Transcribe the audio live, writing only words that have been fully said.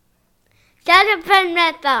Shut up and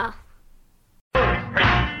wrestle.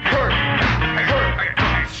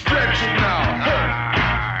 Stretch it now.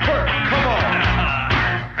 Come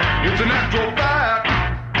on. It's a natural fact.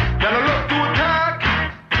 Gotta look to attack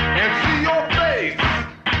and see your face.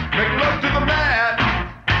 Make love to the mat,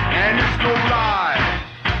 and it's no lie.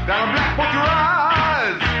 Down black put your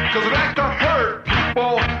eyes, 'cause it like to hurt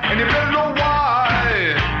people, and you better know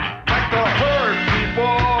why. Like to hurt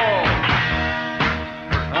people.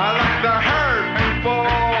 I like to hurt people.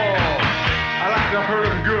 I like to hurt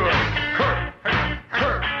them good.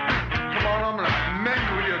 Hurt. Come on, I'm gonna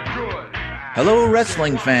mangle you good. Hello,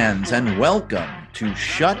 wrestling fans, and welcome to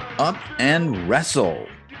Shut Up and Wrestle,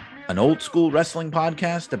 an old school wrestling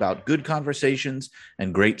podcast about good conversations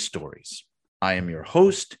and great stories. I am your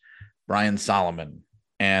host, Brian Solomon,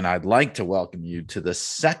 and I'd like to welcome you to the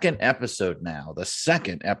second episode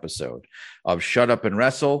of Shut Up and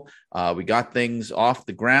Wrestle. We got things off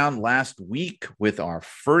the ground last week with our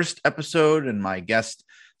first episode and my guest,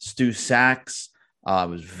 Stu Sachs. I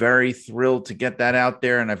was very thrilled to get that out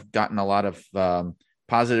there, and I've gotten a lot of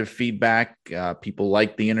positive feedback. People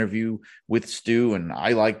like the interview with Stu, and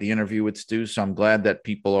I like the interview with Stu, so I'm glad that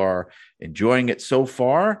people are enjoying it so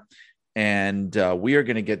far. And we are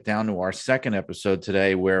going to get down to our second episode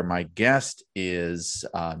today, where my guest is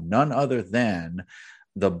none other than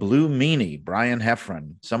the Blue Meanie, Brian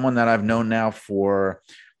Heffron, someone that I've known now for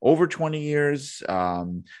over 20 years,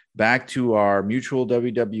 back to our mutual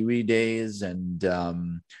WWE days.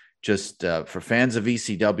 And just for fans of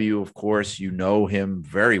ECW, of course, you know him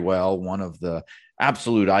very well, one of the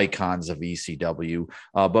absolute icons of ECW.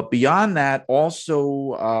 But beyond that,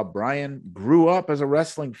 also, Brian grew up as a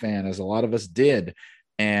wrestling fan, as a lot of us did,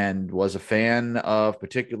 and was a fan of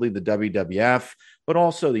particularly the WWF, but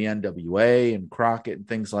also the NWA and Crockett and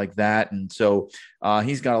things like that. And so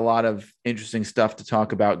he's got a lot of interesting stuff to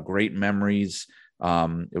talk about, great memories.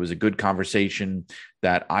 It was a good conversation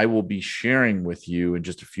that I will be sharing with you in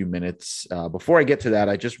just a few minutes. Before I get to that,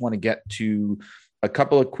 I just want to get to a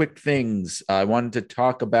couple of quick things. I wanted to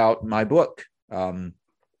talk about my book,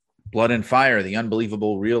 Blood and Fire, the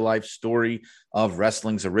unbelievable real-life story of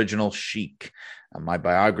wrestling's original Sheik, my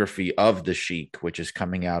biography of the Sheik, which is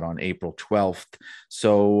coming out on April 12th.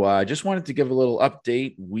 So I just wanted to give a little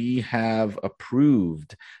update. We have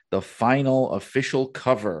approved the final official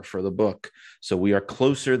cover for the book, so we are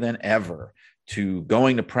closer than ever to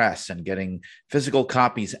going to press and getting physical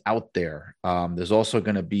copies out there. There's also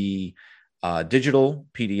going to be a digital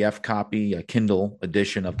PDF copy, a Kindle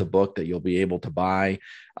edition of the book that you'll be able to buy.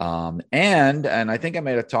 And I think I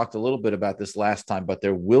may have talked a little bit about this last time, but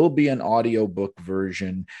there will be an audiobook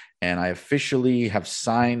version, and I officially have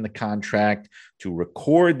signed the contract to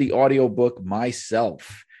record the audiobook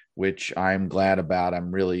myself, which I'm glad about.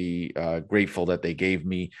 I'm really grateful that they gave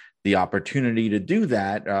me the opportunity to do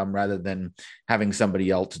that rather than having somebody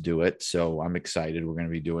else do it. So I'm excited. We're going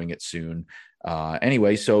to be doing it soon.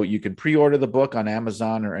 Anyway, so you can pre-order the book on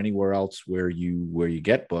Amazon or anywhere else where you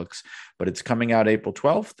get books, but it's coming out April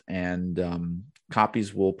 12th, and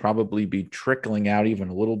copies will probably be trickling out even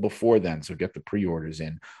a little before then. So get the pre-orders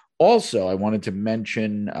in. Also, I wanted to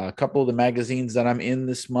mention a couple of the magazines that I'm in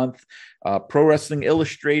this month. Pro Wrestling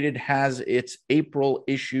Illustrated has its April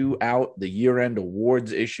issue out, the year-end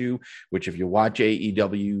awards issue, which if you watch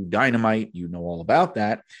AEW Dynamite, you know all about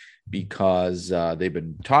that, because they've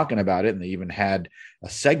been talking about it, and they even had a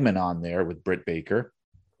segment on there with Britt Baker,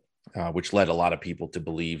 which led a lot of people to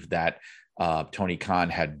believe that Tony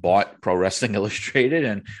Khan had bought Pro Wrestling Illustrated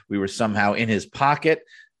and we were somehow in his pocket.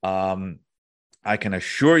 I can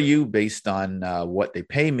assure you, based on what they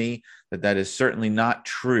pay me, that is certainly not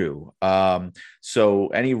true. So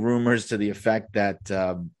any rumors to the effect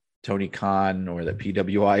that Tony Khan or that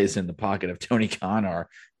PWI is in the pocket of Tony Khan are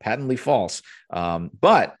patently false.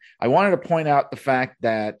 But I wanted to point out the fact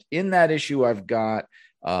that in that issue, I've got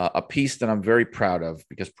a piece that I'm very proud of,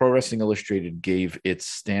 because Pro Wrestling Illustrated gave its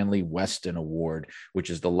Stanley Weston Award, which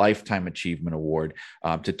is the Lifetime Achievement Award,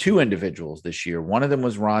 to two individuals this year. One of them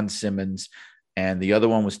was Ron Simmons, and the other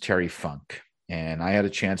one was Terry Funk. And I had a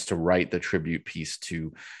chance to write the tribute piece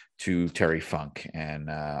to Terry Funk. And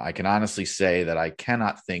I can honestly say that I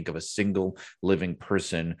cannot think of a single living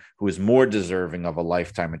person who is more deserving of a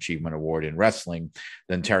Lifetime Achievement Award in wrestling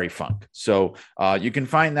than Terry Funk. So you can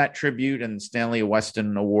find that tribute and Stanley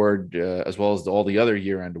Weston Award, as well as all the other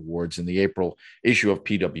year-end awards in the April issue of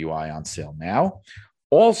PWI on sale now.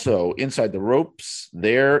 Also, Inside the Ropes,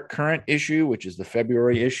 their current issue, which is the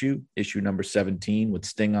February issue number 17 with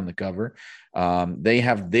Sting on the cover, they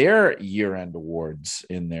have their year-end awards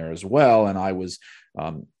in there as well. And I was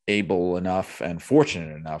able enough and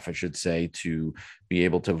fortunate enough, I should say, to be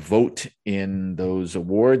able to vote in those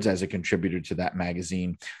awards as a contributor to that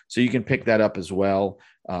magazine. So you can pick that up as well.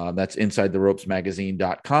 That's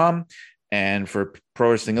InsideTheRopesMagazine.com. And for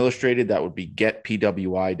Pro Wrestling Illustrated, that would be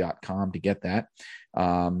getpwi.com to get that.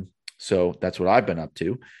 So that's what I've been up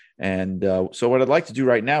to. And so what I'd like to do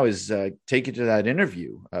right now is take you to that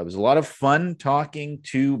interview. It was a lot of fun talking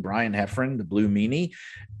to Brian Heffron, the Blue Meanie,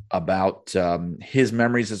 about his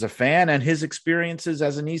memories as a fan and his experiences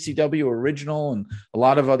as an ECW original and a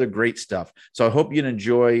lot of other great stuff. So I hope you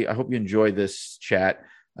enjoy this chat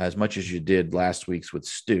as much as you did last week's with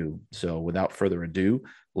Stu. So without further ado,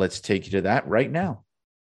 let's take you to that right now.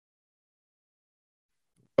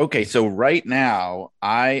 Okay, so right now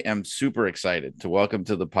I am super excited to welcome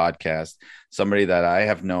to the podcast somebody that I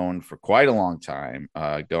have known for quite a long time.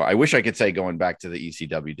 I wish I could say going back to the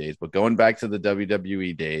ECW days, but going back to the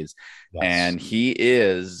WWE days. Yes. And he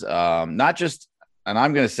is not just, and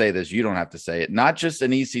I'm going to say this, you don't have to say it, not just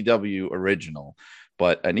an ECW original,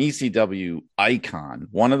 but an ECW icon.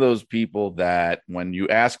 One of those people that when you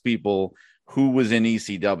ask people who was in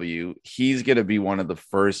ECW, he's going to be one of the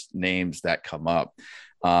first names that come up.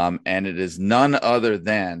 And it is none other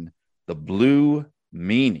than the Blue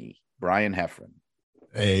Meanie, Brian Heffron.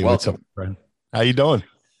 Hey, welcome. What's up, friend? How you doing?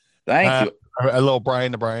 Thank you. A little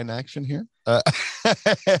Brian to Brian action here.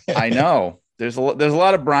 I know there's a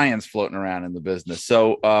lot of Brians floating around in the business.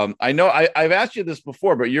 So I know I've asked you this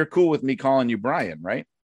before, but you're cool with me calling you Brian, right?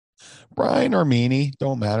 Brian or Meanie,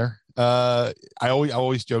 don't matter. I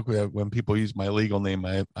always joke that when people use my legal name,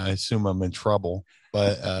 I assume I'm in trouble,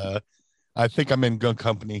 but I think I'm in good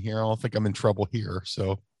company here. I don't think I'm in trouble here.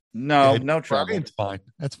 So no trouble. Brian's fine.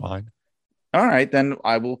 That's fine. All right, then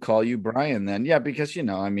I will call you Brian then. Yeah, because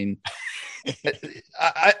I mean,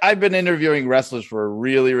 I've been interviewing wrestlers for a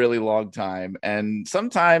really, really long time, and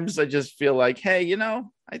sometimes I just feel like, hey, I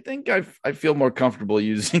think I feel more comfortable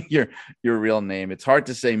using your real name. It's hard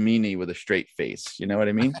to say Meanie with a straight face. You know what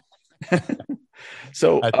I mean?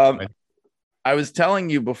 So I was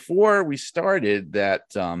telling you before we started that,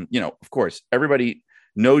 of course, everybody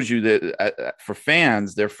knows you that for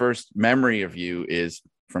fans, their first memory of you is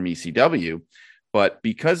from ECW. But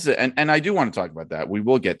because, and I do want to talk about that, we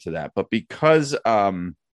will get to that. But because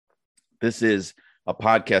this is a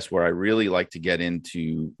podcast where I really like to get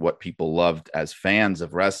into what people loved as fans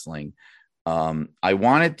of wrestling, I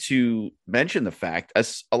wanted to mention the fact,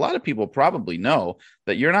 as a lot of people probably know,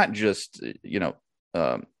 that you're not just,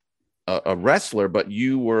 a wrestler, but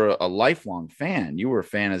you were a lifelong fan. You were a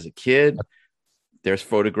fan as a kid. There's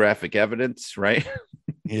photographic evidence, right?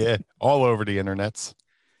 Yeah, all over the internets.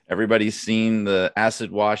 Everybody's seen the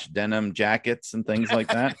acid wash denim jackets and things like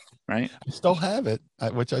that, right? I still have it,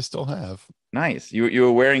 which I still have. Nice. You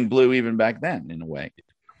were wearing blue even back then, in a way.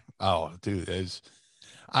 Oh, dude,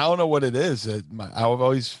 I don't know what it is. I was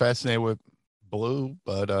always fascinated with blue,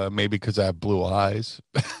 but maybe because I have blue eyes,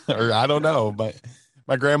 or I don't know, but.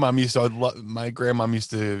 My grandma used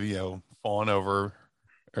to, fawn over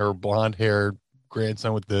her blonde-haired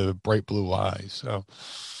grandson with the bright blue eyes. So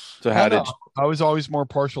I was always more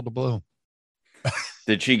partial to blue.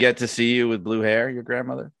 Did she get to see you with blue hair, your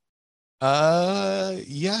grandmother?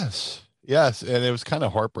 Yes, and it was kind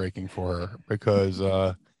of heartbreaking for her because,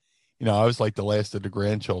 I was like the last of the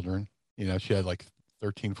grandchildren. She had like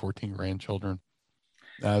 13, 14 grandchildren.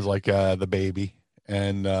 I was like the baby,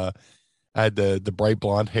 and I had the bright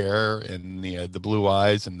blonde hair and the blue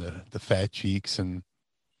eyes and the fat cheeks, and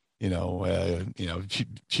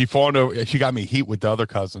she fawned over. She got me heat with the other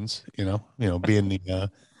cousins, being the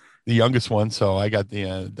youngest one. So I got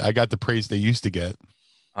the praise they used to get.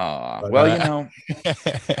 Well,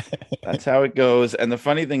 that's how it goes. And the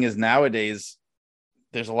funny thing is, nowadays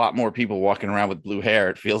there's a lot more people walking around with blue hair,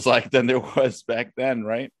 it feels like, than there was back then,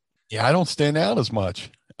 right? Yeah, I don't stand out as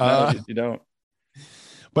much. No, you don't.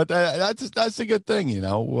 But that's a good thing,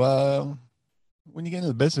 when you get into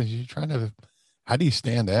the business, you're trying to, how do you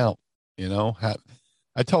stand out?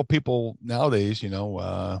 I tell people nowadays, when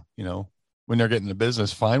they're getting the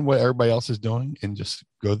business, find what everybody else is doing and just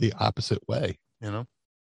go the opposite way,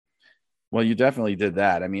 Well, you definitely did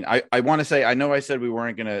that. I mean, I want to say, I know I said we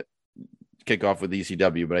weren't going to kick off with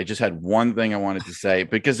ECW, but I just had one thing I wanted to say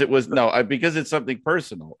because it's something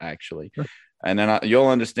personal, actually. Sure. And then you'll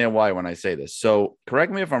understand why when I say this. So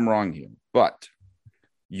correct me if I'm wrong here, but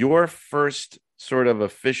your first sort of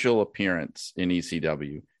official appearance in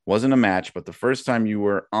ECW wasn't a match, but the first time you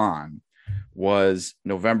were on was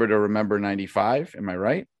November to Remember 95. Am I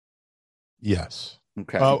right? Yes.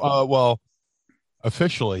 Okay. Well,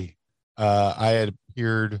 officially, I had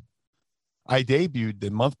appeared. I debuted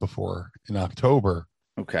the month before in October.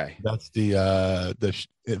 Okay. That's the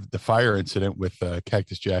fire incident with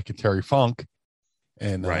Cactus Jack and Terry Funk,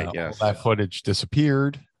 and Right. all Yes. that footage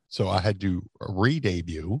disappeared. So I had to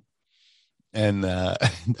re-debut, and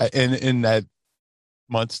in that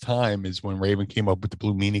month's time is when Raven came up with the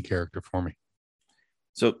Blue Meanie character for me.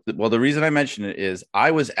 So, well, the reason I mention it is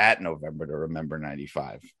I was at November to Remember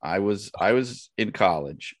 95. I was in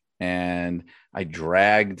college, and I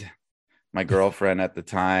dragged my girlfriend at the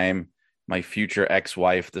time, my future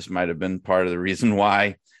ex-wife. This might have been part of the reason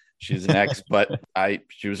why she's an ex, but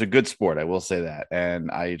she was a good sport, I will say that.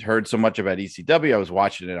 And I'd heard so much about ECW. I was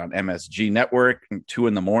watching it on MSG Network, 2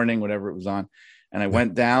 a.m, whatever it was on. And I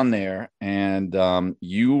went down there, and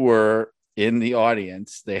you were in the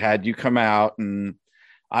audience. They had you come out, and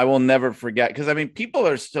I will never forget, because I mean, people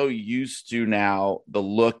are so used to now the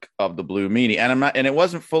look of the Blue Meanie, and it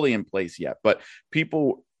wasn't fully in place yet, but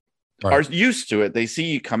people are used to it. They see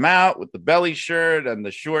you come out with the belly shirt and the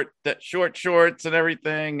short shorts and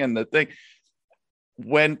everything, and the thing.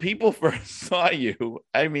 When people first saw you,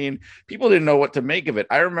 I mean, people didn't know what to make of it.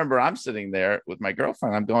 I remember I'm sitting there with my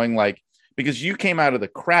girlfriend. I'm going like, because you came out of the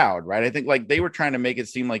crowd, right? I think like they were trying to make it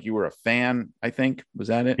seem like you were a fan. I think, was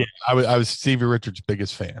that it? Yeah, I was Stevie Richards'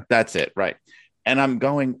 biggest fan. That's it, right? And I'm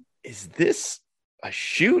going, is this a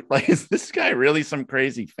shoot? Like, is this guy really some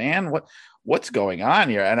crazy fan? What's going on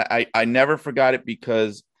here? And I never forgot it,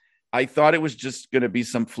 because I thought it was just going to be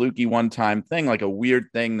some fluky one-time thing, like a weird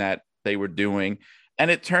thing that they were doing, and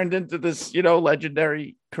it turned into this,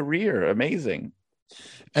 legendary career. Amazing.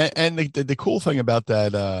 And the cool thing about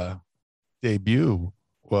that debut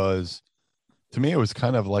was, to me, it was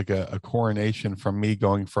kind of like a coronation from me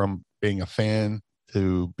going from being a fan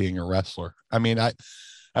to being a wrestler. I mean,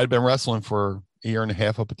 I'd been wrestling for a year and a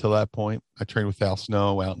half up until that point. I trained with Al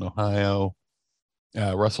Snow out in Ohio,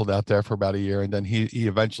 wrestled out there for about a year. And then he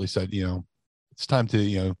eventually said, it's time to,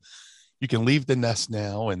 you can leave the nest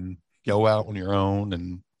now and go out on your own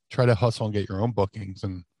and try to hustle and get your own bookings.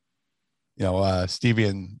 And, Stevie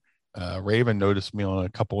and Raven noticed me on a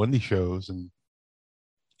couple indie shows, and,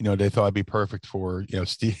 they thought I'd be perfect for,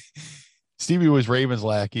 Stevie was Raven's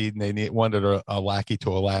lackey, and they wanted a lackey to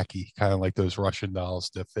a lackey, kind of like those Russian dolls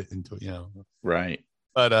to fit into, Right.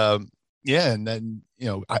 But yeah, and then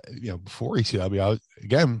before ECW,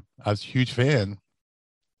 I was a huge fan.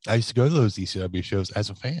 I used to go to those ECW shows as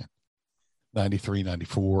a fan, 93,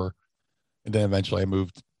 94, and then eventually I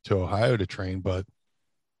moved to Ohio to train. But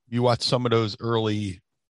you watch some of those early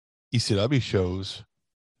ECW shows.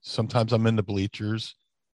 Sometimes I'm in the bleachers.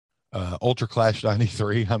 Ultra Clash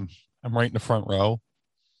 93. I'm right in the front row.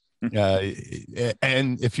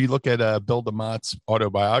 And if you look at Bill DeMott's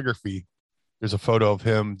autobiography, there's a photo of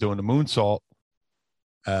him doing a moonsault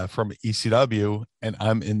from ECW, and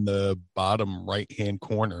I'm in the bottom right-hand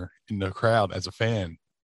corner in the crowd as a fan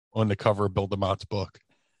on the cover of Bill DeMott's book.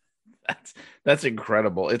 That's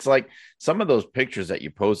incredible. It's like some of those pictures that you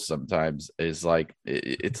post sometimes is like,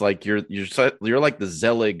 it's like you're like the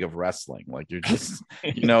Zelig of wrestling. Like you're just,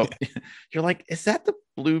 you're like, is that the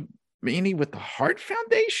Blue Meanie with the Heart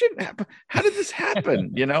Foundation? How did this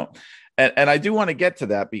happen? And I do want to get to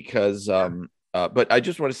that, because but I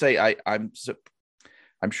just want to say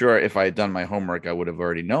I'm sure if I had done my homework, I would have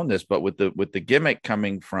already known this, but with the gimmick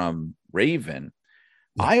coming from Raven,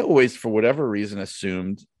 I always, for whatever reason,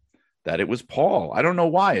 assumed that it was Paul. I don't know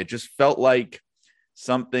why. It just felt like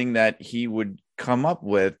something that he would come up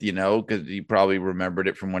with, because he probably remembered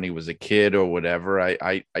it from when he was a kid or whatever.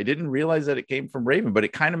 I didn't realize that it came from Raven, but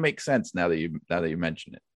it kind of makes sense now that you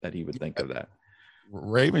mention it, that he would think of that.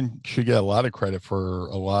 Raven should get a lot of credit for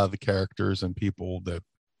a lot of the characters and people that,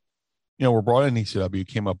 were brought in ECW.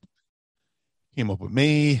 Came up with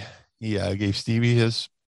me. He gave Stevie his,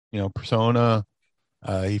 persona.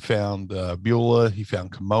 He found Beulah. He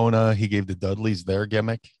found Kimona. He gave the Dudleys their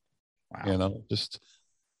gimmick. Wow. Just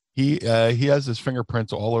he has his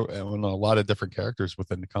fingerprints all on a lot of different characters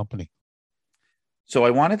within the company. So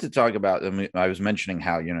I wanted to talk about, I was mentioning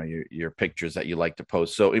how, your pictures that you like to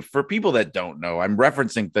post. So for people that don't know, I'm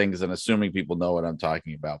referencing things and assuming people know what I'm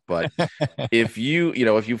talking about. But if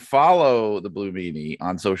you follow the Blue Meanie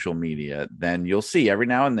on social media, then you'll see every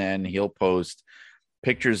now and then he'll post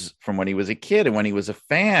pictures from when he was a kid and when he was a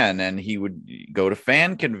fan, and he would go to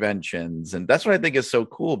fan conventions. And that's what I think is so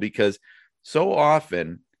cool, because so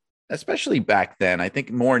often, especially back then, I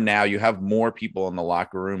think more now, you have more people in the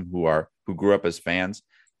locker room who grew up as fans.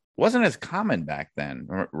 It wasn't as common back then,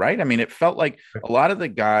 right? I mean, it felt like a lot of the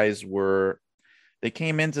guys were they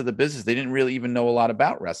came into the business, they didn't really even know a lot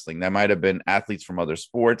about wrestling. They might have been athletes from other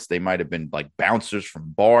sports. They might have been like bouncers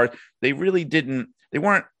from bars. They really didn't, they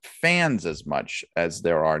weren't fans as much as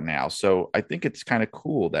there are now. So I think it's kind of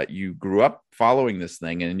cool that you grew up following this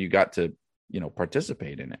thing and you got to,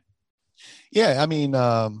 participate in it. Yeah. I mean,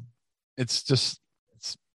 it's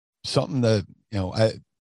something that,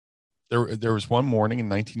 there was one morning in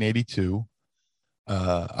 1982.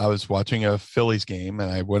 I was watching a Phillies game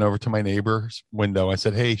and I went over to my neighbor's window. I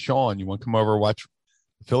said, "Hey, Sean, you want to come over and watch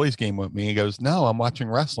the Phillies game with me?" He goes, "No, I'm watching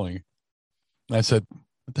wrestling." And I said,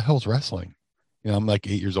 "What the hell's wrestling?" I'm like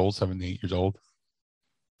 8 years old, 7, 8 years old.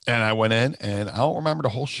 And I went in and I don't remember the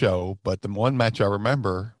whole show, but the one match I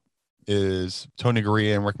remember is Tony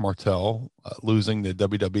Garea and Rick Martel losing the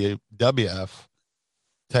WWF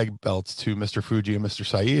tag belts to Mr. Fuji and Mr.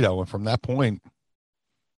 Saito. And from that point,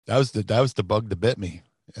 that was the bug that bit me.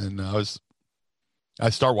 And I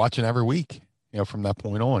start watching every week, from that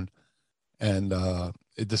point on. And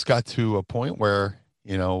it just got to a point where,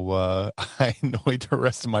 I annoyed the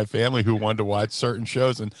rest of my family who wanted to watch certain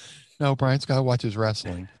shows. And no, Brian's got to watch his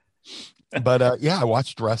wrestling. But yeah, I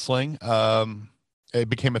watched wrestling. It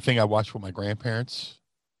became a thing I watched with my grandparents.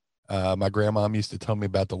 My grandmom used to tell me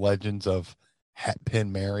about the legends of Hat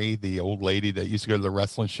Pin Mary, the old lady that used to go to the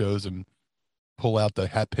wrestling shows and pull out the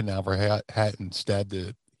hat pin out of her hat and stab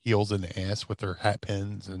the heels in the ass with her hat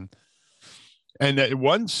pins. And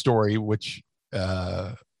one story, which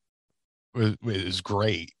was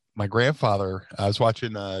great. My grandfather, I was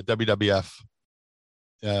watching WWF,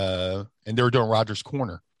 and they were doing Rogers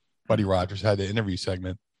Corner. Buddy Rogers had the interview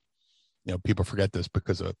segment. People forget this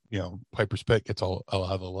because of, Piper's Pit gets a lot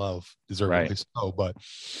of the love, deservedly Right. so. But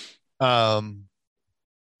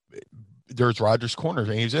there's Rogers Corner,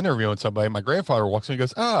 and he was interviewing somebody. My grandfather walks in and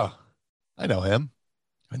goes, "Oh, I know him."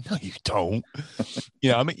 No, you don't.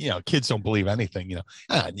 Kids don't believe anything. You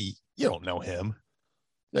don't know him.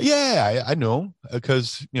 Yeah, I know him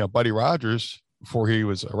because Buddy Rogers, before he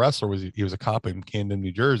was a wrestler, he was a cop in Camden,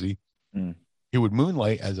 New Jersey. Mm. He would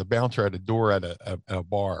moonlight as a bouncer at a door at a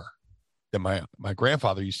bar that my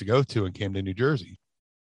grandfather used to go to in Camden, New Jersey.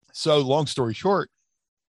 So long story short,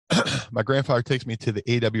 my grandfather takes me to the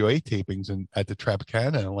AWA tapings at the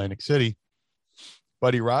Tropicana in Atlantic City.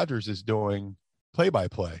 Buddy Rogers is doing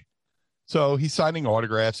play-by-play. So he's signing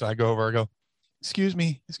autographs. And I go over, I go, excuse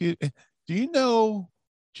me, do you know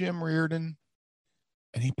Jim Reardon?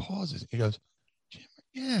 And he pauses. He goes, "Jim,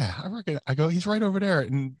 yeah, I reckon." I go, "He's right over there."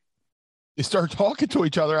 And they start talking to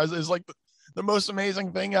each other. It's like the most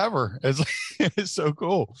amazing thing ever. It's so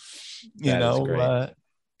cool. That is great.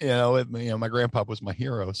 My grandpa was my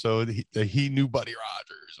hero. So he knew Buddy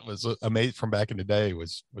Rogers. It was amazing from back in the day.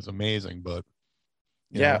 Was amazing. But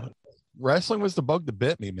wrestling was the bug that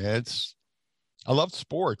bit me, man. I love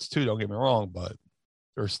sports too. Don't get me wrong, but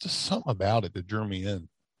there's just something about it that drew me in.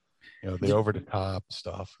 The over the top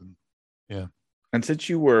stuff, and yeah. And since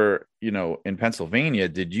you were, in Pennsylvania,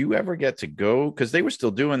 did you ever get to go? Because they were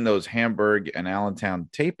still doing those Hamburg and Allentown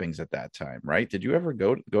tapings at that time, right? Did you ever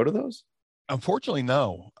go to those? Unfortunately,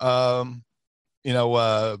 no. I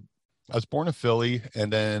was born in Philly,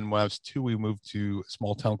 and then when I was 2, we moved to a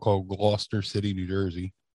small town called Gloucester City, New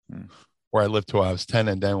Jersey, where I lived till I was 10.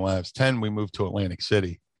 And then when I was 10, we moved to Atlantic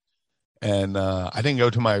City. And I didn't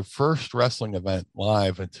go to my first wrestling event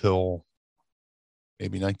live until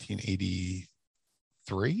maybe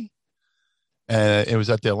 1983. And it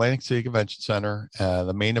was at the Atlantic City Convention Center.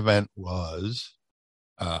 The main event was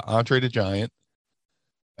Andre the Giant,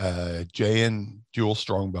 Jay and Jewel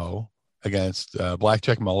Strongbow against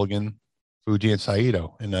Blackjack Mulligan, Fuji, and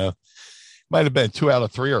Saito. And might have been 2 out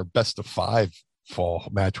of 3 or best of 5 fall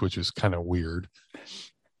match, which was kind of weird.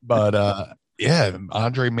 But yeah,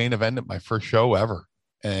 Andre main evented my first show ever.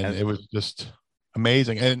 And it was just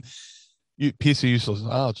amazing. And piece of useless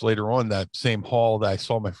knowledge, later on, that same hall that I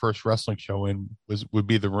saw my first wrestling show in would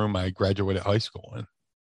be the room I graduated high school in.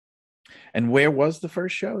 And where was the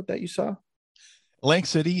first show that you saw? Atlantic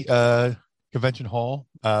City Convention Hall.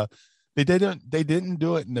 They didn't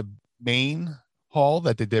do it in the main hall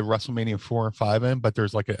that they did WrestleMania 4 and 5 in, but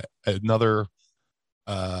there's like another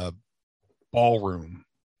ballroom,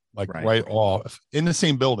 like right off in the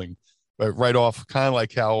same building, but right off, kind of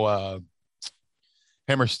like how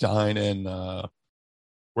Hammerstein and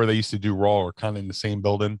where they used to do Raw are kind of in the same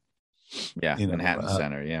building. Yeah, Manhattan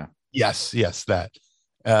Center. Yeah. Yes, that.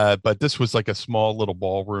 But this was like a small little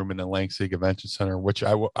ballroom in the Atlantic City Convention Center, which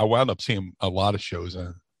I wound up seeing a lot of shows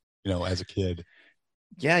in, as a kid.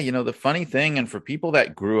 Yeah, the funny thing, and for people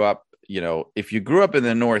that grew up, if you grew up in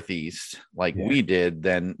the Northeast like we did,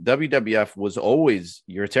 then WWF was always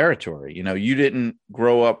your territory. You didn't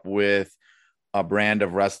grow up with a brand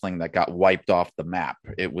of wrestling that got wiped off the map.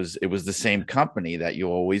 It was the same company that you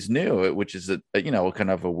always knew, which is a kind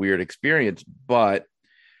of a weird experience, but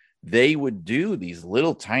they would do these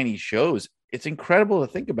little tiny shows. It's incredible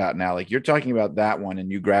to think about now. Like you're talking about that one,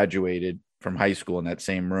 and you graduated from high school in that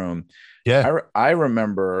same room. Yeah. I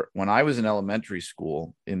remember when I was in elementary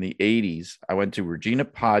school in the 80s, I went to Regina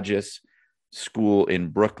Pages School in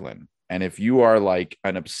Brooklyn. And if you are like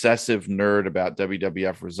an obsessive nerd about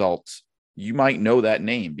WWF results, you might know that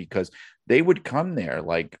name because they would come there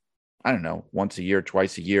like, I don't know, once a year,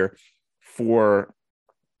 twice a year for,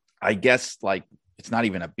 I guess, like, it's not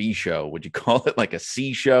even a B show. Would you call it like a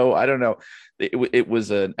C show? I don't know. It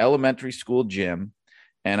was an elementary school gym.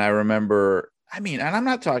 And I remember, and I'm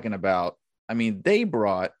not talking about, they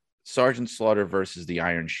brought Sergeant Slaughter versus the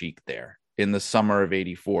Iron Sheik there in the summer of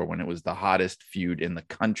 84 when it was the hottest feud in the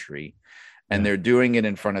country. And they're doing it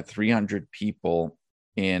in front of 300 people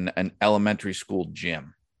in an elementary school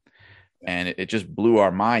gym. And it just blew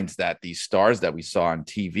our minds that these stars that we saw on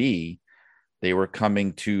TV, they were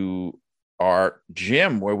coming to our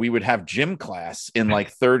gym where we would have gym class in like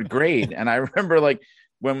third grade. And I remember like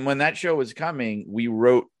when that show was coming, we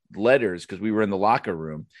wrote letters because we were in the locker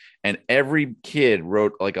room, and every kid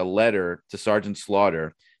wrote like a letter to Sergeant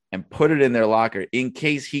Slaughter and put it in their locker in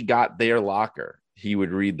case he got their locker. He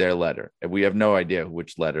would read their letter, and we have no idea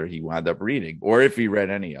which letter he wound up reading or if he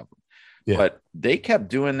read any of them. Yeah. But they kept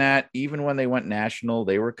doing that even when they went national.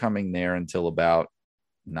 They were coming there until about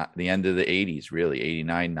not the end of the 80s, really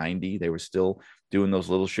 89, 90. They were still doing those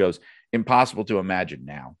little shows. Impossible to imagine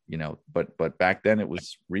now, but back then it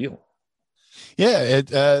was real.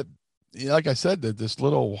 Yeah. Like I said, that this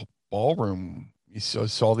little ballroom, you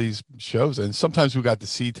saw these shows, and sometimes we got the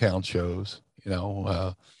C-Town shows,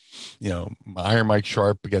 Iron Mike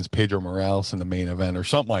Sharp against Pedro Morales in the main event or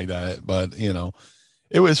something like that. But,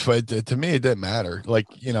 it was fun. To me, it didn't matter. Like,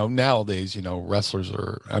 nowadays,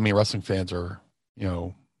 wrestling fans are,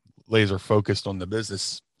 laser focused on the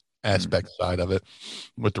business aspect side of it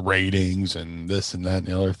with the ratings and this and that and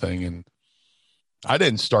the other thing. And I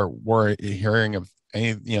didn't start hearing of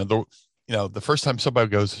any, the first time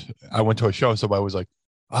I went to a show and somebody was like,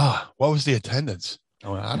 what was the attendance?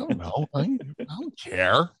 I don't know. I don't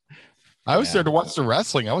care. I was there to watch the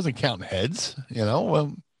wrestling. I wasn't counting heads,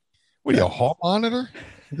 what are you, a hall monitor?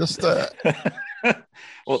 Just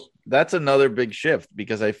well, that's another big shift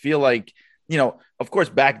because I feel like, of course,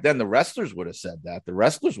 back then the wrestlers would have said that. The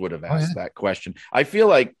wrestlers would have asked that question. I feel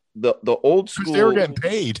like the old school, they were getting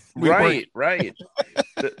paid. Right.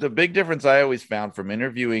 The big difference I always found from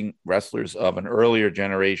interviewing wrestlers of an earlier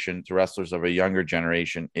generation to wrestlers of a younger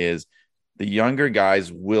generation is the younger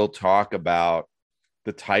guys will talk about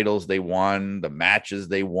the titles they won, the matches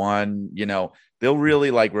they won, they'll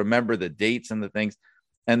really like remember the dates and the things.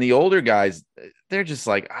 And the older guys, they're just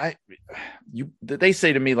like, they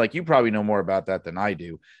say to me, like, you probably know more about that than I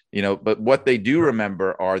do, but what they do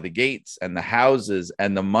remember are the gates and the houses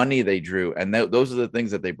and the money they drew. And those are the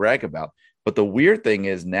things that they brag about. But the weird thing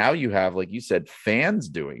is now you have, like you said, fans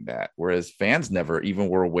doing that, whereas fans never even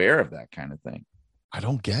were aware of that kind of thing. I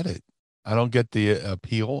don't get it. I don't get the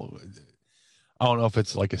appeal. I don't know if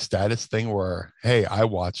it's like a status thing where, hey, I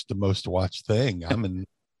watched the most watched thing. I'm in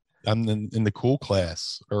the cool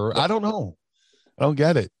class, or I don't know. I don't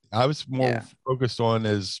get it. I was more focused on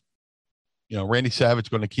Randy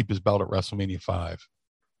Savage going to keep his belt at WrestleMania 5.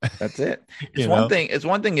 That's it. It's one thing. It's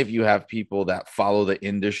one thing if you have people that follow the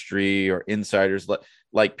industry or insiders,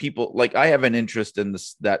 like people, like I have an interest in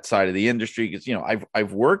that side of the industry because,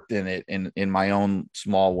 I've worked in it in my own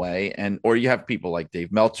small way. Or you have people like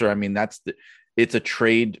Dave Meltzer. It's a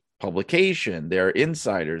trade publication. They're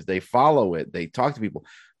insiders. They follow it. They talk to people.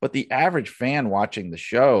 But the average fan watching the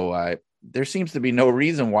show, there seems to be no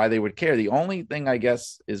reason why they would care. The only thing, I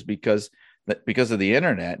guess, is because of the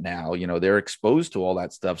internet now, they're exposed to all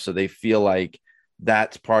that stuff. So they feel like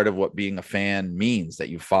that's part of what being a fan means, that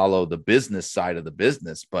you follow the business side of the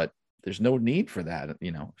business. But there's no need for that,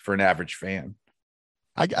 for an average fan.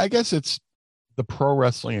 I guess it's the pro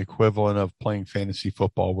wrestling equivalent of playing fantasy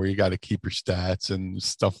football, where you got to keep your stats and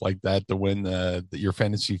stuff like that to win your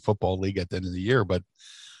fantasy football league at the end of the year. But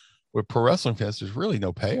with pro wrestling fans, there's really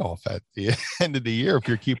no payoff at the end of the year if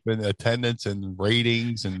you're keeping attendance and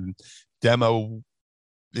ratings and demo.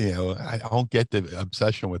 I don't get the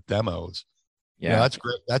obsession with demos. Yeah, that's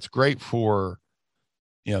great. That's great for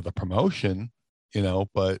the promotion.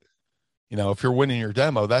 But if you're winning your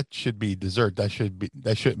demo, that should be dessert. That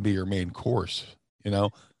shouldn't be your main course.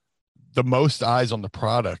 The most eyes on the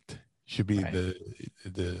product should be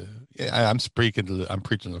I'm preaching to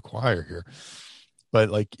the choir here, but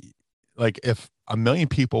like like if a million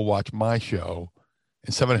people watch my show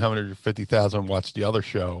and 750,000 watch the other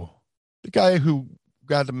show, the guy who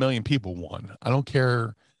got a million people won. I don't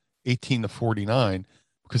care 18 to 49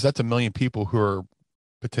 because that's a million people who are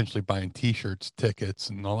potentially buying t-shirts, tickets,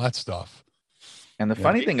 and all that stuff. And the You know,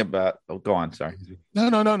 funny thing about, oh, go on, sorry. no.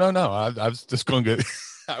 I was just going to get.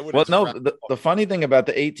 I would Well, have no, just the funny thing about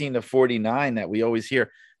the 18 to 49 that we always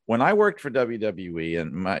hear, when I worked for WWE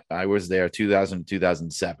and I was there 2000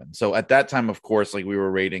 2007. So at that time, of course, like we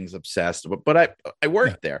were ratings obsessed, but I yeah,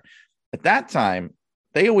 worked there. At that time,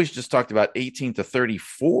 they always just talked about 18 to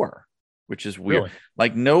 34, which is weird. really.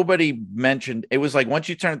 Like nobody mentioned it was like once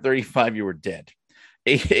you turned 35, you were dead.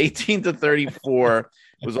 18 to 34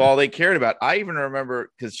 was all they cared about. I even remember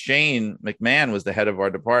because Shane McMahon was the head of our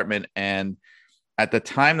department, and at the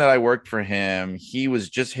time that I worked for him, he was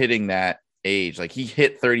just hitting that age. Like he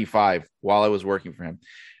hit 35 while I was working for him.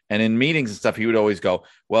 And in meetings and stuff, he would always go,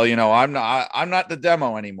 well, I'm not the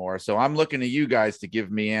demo anymore. So I'm looking to you guys to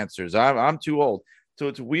give me answers. I'm too old. So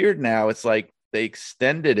it's weird now. It's like they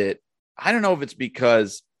extended it. I don't know if it's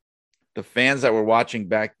because the fans that were watching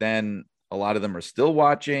back then, a lot of them are still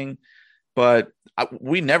watching, but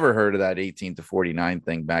we never heard of that 18 to 49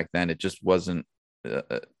 thing back then. It just wasn't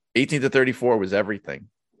 18 to 34 was everything.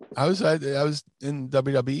 I was in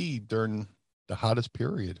WWE during the hottest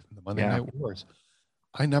period, the Monday Yeah. Night Wars.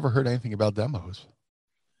 I never heard anything about demos,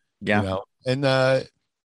 Yeah. and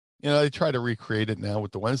they try to recreate it now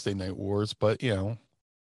with the Wednesday Night Wars, but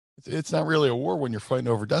it's not really a war when you're fighting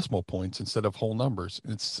over decimal points instead of whole numbers.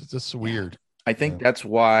 It's just weird. I think that's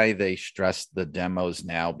why they stress the demos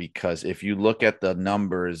now, because if you look at the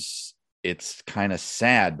numbers, it's kind of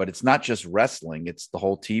sad, but it's not just wrestling, it's the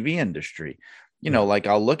whole TV industry. Like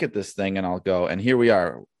I'll look at this thing and I'll go, and here we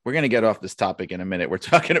are. We're going to get off this topic in a minute.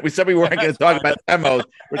 We said we weren't going to talk about demos.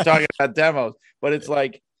 We're talking about demos, but it's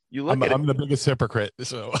like you look at I'm the biggest hypocrite.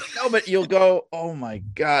 So no, but you'll go, oh my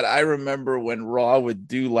God. I remember when Raw would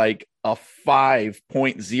do like a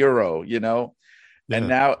 5.0, and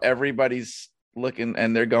now everybody's looking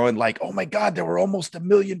and they're going like, oh my God, there were almost 1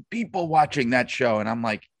 million people watching that show. And I'm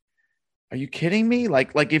like, are you kidding me?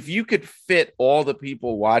 Like if you could fit all the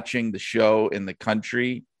people watching the show in the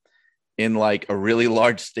country in like a really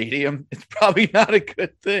large stadium, it's probably not a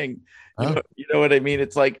good thing. You know what I mean?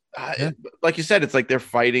 It's like, like you said, it's like they're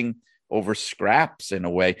fighting over scraps in a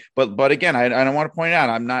way. But again, I don't want to point out,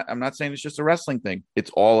 I'm not saying it's just a wrestling thing.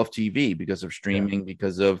 It's all of TV because of streaming,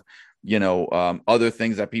 because of, other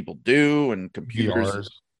things that people do and computers. VRs.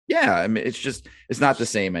 Yeah. I mean, it's not the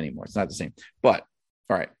same anymore. It's not the same, but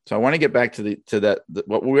all right. So I want to get back to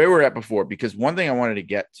what we were at before, because one thing I wanted to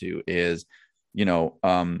get to is, you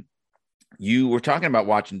were talking about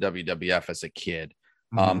watching WWF as a kid.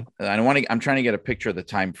 And I'm trying to get a picture of the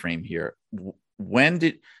time frame here. When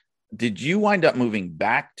did you wind up moving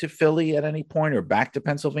back to Philly at any point, or back to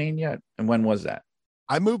Pennsylvania? And when was that?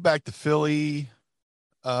 I moved back to Philly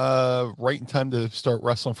right in time to start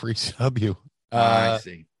wrestling for ECW. I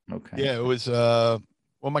see. Okay. Yeah, it was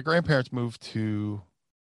my grandparents moved to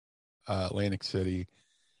Atlantic City,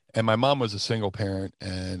 and my mom was a single parent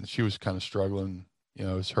and she was kind of struggling. It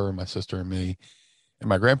was her and my sister and me. And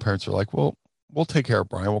my grandparents are like, well, we'll take care of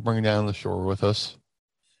Brian. We'll bring him down to the shore with us.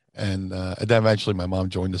 And then eventually my mom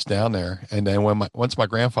joined us down there. And then once my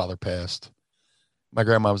grandfather passed, my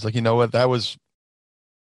grandma was like, you know what, that was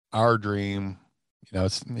our dream.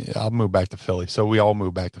 I'll move back to Philly. So we all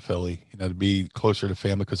moved back to Philly, to be closer to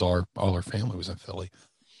family, because all our family was in Philly.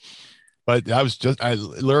 But I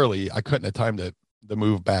couldn't have time to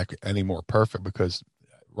move back any more perfect, because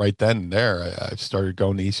right then and there, I started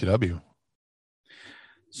going to ECW.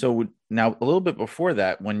 So now a little bit before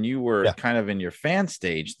that, when you were kind of in your fan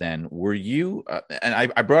stage, then were you, and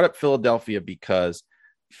I brought up Philadelphia because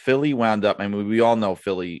Philly wound up, I mean, we all know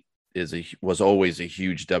Philly was always a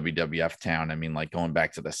huge WWF town. I mean, like going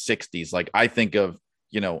back to the 60s, like I think of,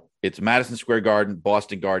 it's Madison Square Garden,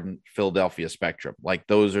 Boston Garden, Philadelphia Spectrum. Like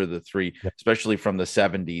those are the three, especially from the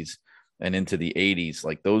 70s and into the 80s.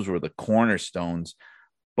 Like those were the cornerstones.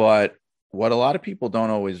 But what a lot of people don't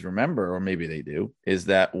always remember, or maybe they do, is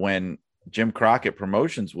that when Jim Crockett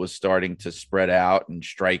Promotions was starting to spread out and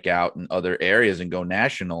strike out in other areas and go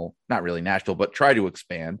national, not really national, but try to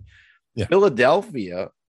expand,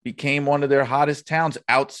 Philadelphia became one of their hottest towns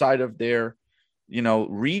outside of their,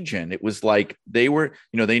 region. It was like they were,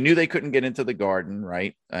 they knew they couldn't get into the Garden,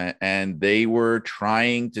 right? And they were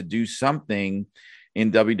trying to do something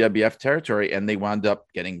in WWF territory, and they wound up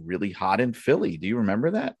getting really hot in Philly. Do you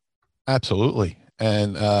remember that? Absolutely.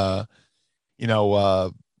 And they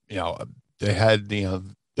had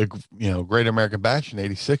the Great American Bash in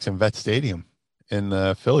 '86 in Vet Stadium,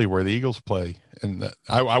 in Philly where the Eagles play, and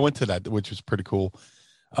I went to that, which was pretty cool.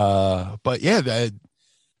 But yeah, that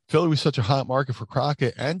Philly was such a hot market for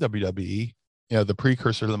Crockett and WWE. You know, the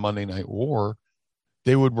precursor to the Monday Night War.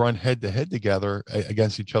 They would run head to head together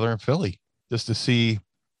against each other in Philly just to see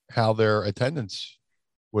how their attendance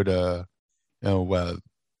would,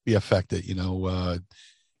 be affected.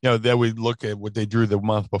 They would look at what they drew the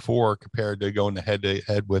month before compared to going head to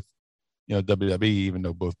head with, WWE, even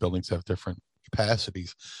though both buildings have different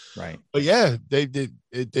capacities. Right. But yeah, they did.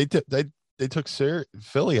 They took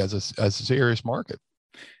Philly as a serious market.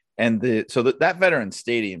 And that Veterans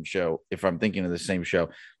Stadium show, if I'm thinking of the same show,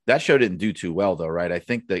 that show didn't do too well though, right? I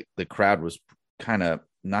think the crowd was kind of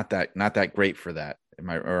not that great for that. Am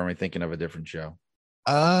I thinking of a different show?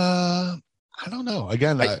 I don't know.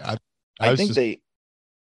 Again, I think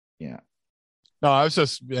yeah. No, I was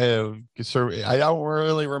just I don't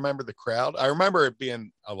really remember the crowd. I remember it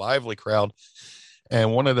being a lively crowd,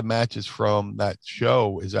 and one of the matches from that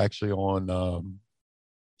show is actually on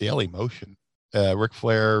Daily Motion. Ric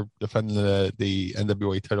Flair defending the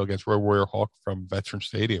NWA title against Road Warrior Hawk from Veteran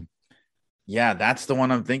Stadium. Yeah, that's the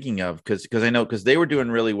one I'm thinking of because I know because they were doing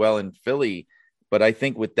really well in Philly, but I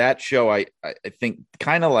think with that show, I think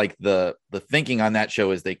kind of like the thinking on that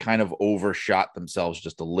show is they kind of overshot themselves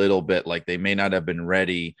just a little bit, like they may not have been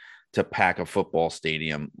ready to pack a football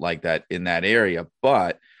stadium like that in that area.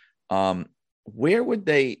 But where would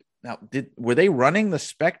they now? Were they running the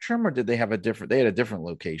Spectrum or did they have a different? They had a different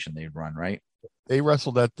location they'd run, right? They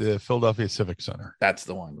wrestled at the Philadelphia Civic Center. That's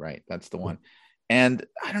the one, right? That's the one. And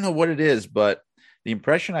I don't know what it is, but the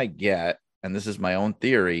impression I get, and this is my own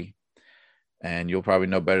theory, and you'll probably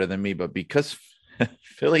know better than me, but because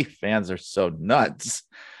Philly fans are so nuts,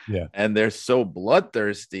 yeah, and they're so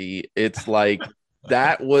bloodthirsty, it's like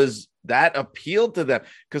that appealed to them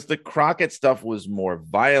because the Crockett stuff was more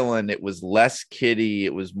violent, it was less kiddie,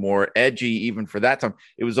 it was more edgy, even for that time.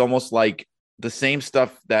 It was almost like the same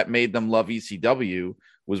stuff that made them love ECW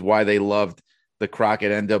was why they loved the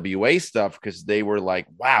Crockett NWA stuff, because they were like,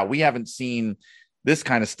 wow, we haven't seen this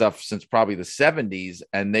kind of stuff since probably the 70s,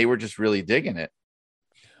 and they were just really digging it.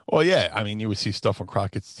 Well, yeah, I mean, you would see stuff on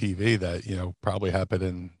Crockett's TV that probably happened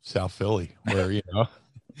in South Philly, where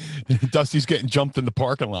Dusty's getting jumped in the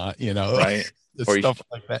parking lot, right? Stuff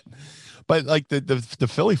like that. But like the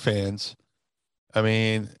Philly fans, I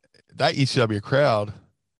mean, that ECW crowd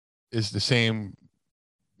is the same,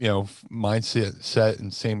 mindset set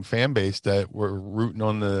and same fan base that were rooting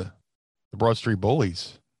on the Broad Street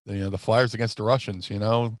Bullies. The Flyers against the Russians,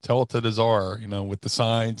 tell it to the czar, with the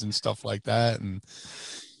signs and stuff like that. And,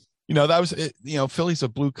 that was it. Philly's a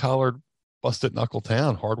blue collared, busted knuckle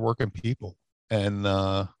town, hardworking people. And,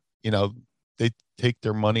 they take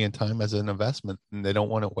their money and time as an investment and they don't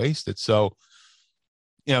want to waste it. So,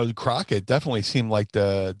 Crockett definitely seemed like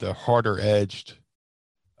the harder edged,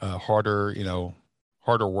 harder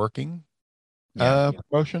working,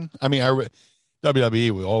 promotion. I mean,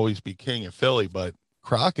 WWE will always be king in Philly, but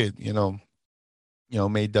Crockett,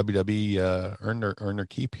 made WWE earn their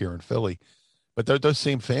keep here in Philly. But those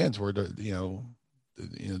same fans were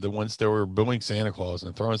the ones that were booing Santa Claus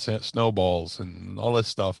and throwing snowballs and all this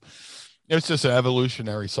stuff. It's just an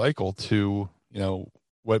evolutionary cycle to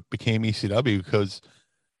what became ECW. Because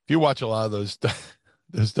if you watch a lot of those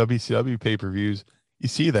WCW pay-per-views, you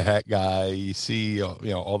see the hat guy, you see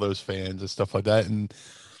all those fans and stuff like that. And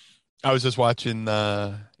I was just watching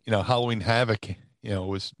Halloween Havoc,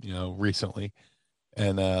 was recently,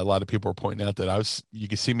 and a lot of people were pointing out that you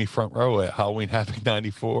could see me front row at Halloween Havoc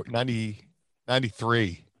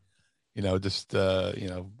 93, just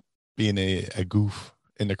being a goof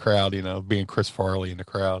in the crowd, being Chris Farley in the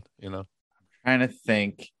crowd. Trying to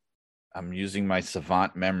think, I'm using my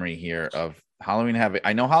savant memory here of Halloween Havoc.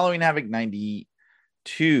 I know Halloween Havoc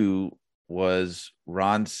 92 was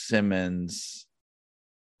Ron Simmons.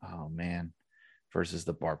 Oh man, versus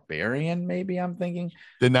the Barbarian. Maybe I'm thinking.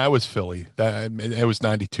 Then that was Philly. It was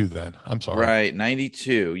 92. Then I'm sorry. Right,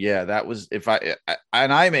 92. Yeah, that was. If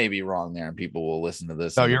I may be wrong there, and people will listen to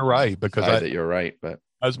this. No, you're right, because you're right. But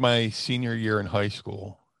that was my senior year in high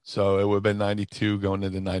school, so it would have been 92 going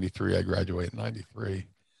into 93. I graduated in 93,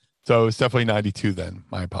 so it's definitely 92 then.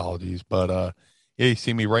 My apologies, but yeah, you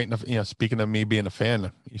see me right in the, speaking of me being a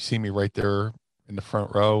fan, you see me right there in the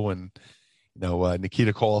front row, and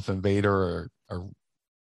Nikita Koloff and Vader are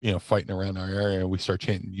fighting around our area, and we start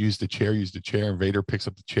chanting, use the chair, and Vader picks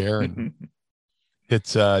up the chair and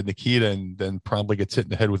hits Nikita, and then promptly gets hit in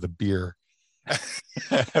the head with a beer,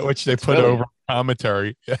 which they put over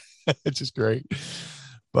commentary. It's just great.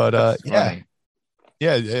 But dude,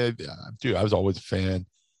 I was always a fan.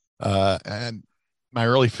 And my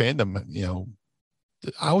early fandom,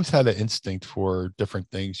 I always had an instinct for different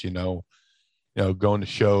things, going to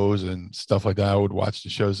shows and stuff like that. I would watch the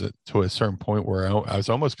shows to a certain point where I was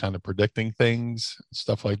almost kind of predicting things,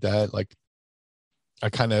 stuff like that. Like I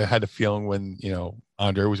kind of had a feeling when,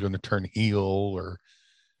 Andre was going to turn heel or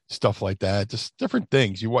stuff like that. Just different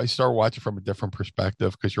things. You start watching from a different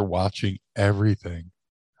perspective because you're watching everything.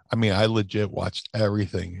 I mean, I legit watched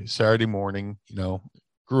everything. Saturday morning,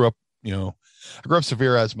 grew up, I grew up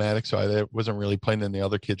severe asthmatic, so I wasn't really playing in the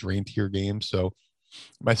other kids' reindeer games. So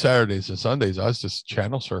my Saturdays and Sundays, I was just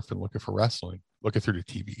channel surfing, looking for wrestling, looking through the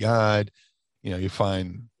TV guide. You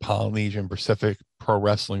find Polynesian Pacific Pro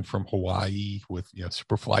Wrestling from Hawaii with,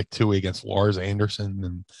 Superfly 2 against Lars Anderson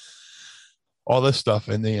and all this stuff.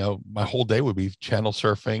 And, my whole day would be channel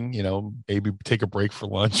surfing, maybe take a break for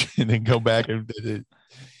lunch and then go back and,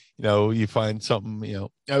 you find something,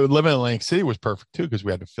 living in Atlantic City was perfect too, because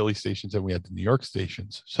we had the Philly stations and we had the New York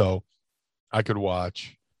stations. So I could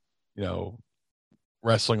watch,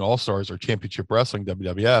 Wrestling All-Stars or Championship Wrestling,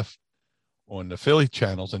 WWF, on the Philly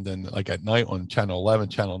channels, and then like at night on channel 11,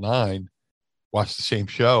 channel 9, watch the same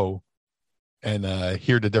show and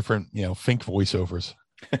hear the different Fink voiceovers.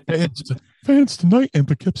 Fans tonight in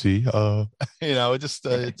Poughkeepsie, just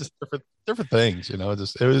different things. It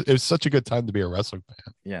was such a good time to be a wrestling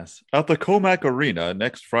fan. Yes, at the Comac Arena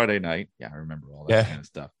next Friday night. Yeah, I remember all that kind of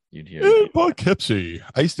stuff. You'd hear in Poughkeepsie.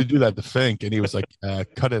 I used to do that to Fink, and he was like,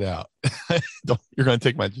 "Cut it out. You're going to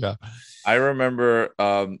take my job." I remember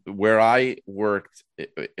where I worked,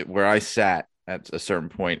 where I sat at a certain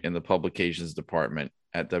point in the publications department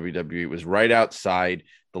at WWE. It was right outside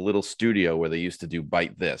the little studio where they used to do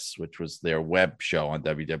Bite This, which was their web show on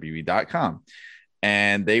WWE.com.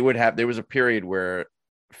 And there was a period where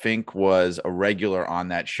Fink was a regular on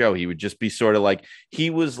that show. He would just be sort of like, he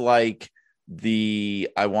was like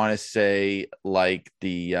I want to say like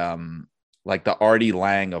the Artie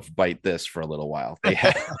Lang of Bite This for a little while. They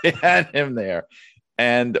had him there,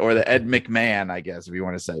 or the Ed McMahon, I guess, if you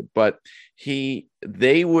want to say. But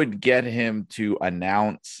they would get him to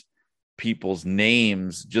announce people's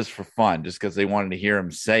names just for fun, just because they wanted to hear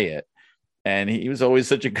him say it. And he was always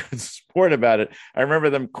such a good sport about it. I remember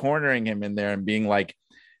them cornering him in there and being like,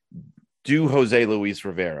 "Do Jose Luis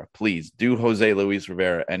Rivera, please do Jose Luis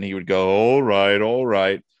Rivera." And he would go, all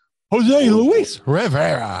right. Jose Luis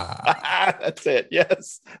Rivera. That's it.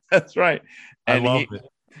 Yes, that's right. And I love it.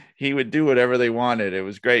 He would do whatever they wanted. It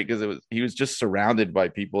was great because he was just surrounded by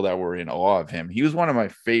people that were in awe of him. He was one of my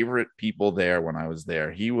favorite people there when I was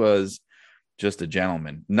there. He was just a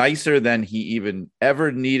gentleman, nicer than he even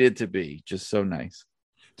ever needed to be. Just so nice.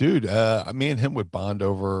 Dude, me and him would bond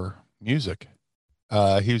over music.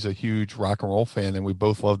 He was a huge rock and roll fan, and we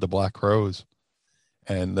both loved the Black Crowes.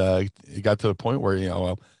 And it got to the point where,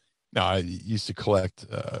 I used to collect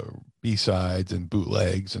B-sides and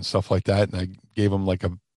bootlegs and stuff like that. And I gave him like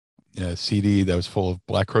a CD that was full of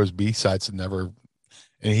Black Crowes B-sides and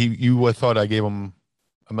you would have thought I gave him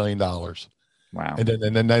 $1 million. Wow. And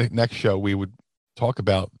then the next show we would talk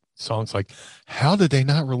about songs like, how did they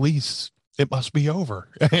not release It Must Be Over?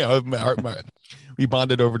 We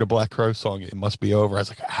bonded over the Black Crow song, It Must Be Over. I was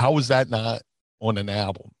like, how was that not on an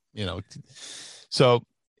album? So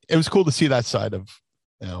it was cool to see that side of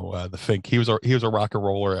the Fink. He was a rock and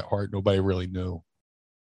roller at heart. Nobody really knew.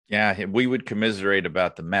 Yeah, we would commiserate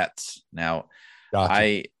about the Mets. Now,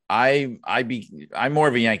 gotcha. I'm more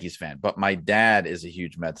of a Yankees fan, but my dad is a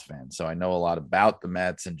huge Mets fan, so I know a lot about the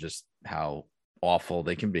Mets and just how awful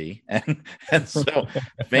they can be. And so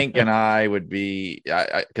Fink and I would be,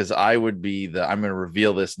 because I would be I'm going to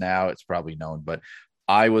reveal this now. It's probably known, but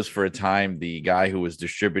I was for a time the guy who was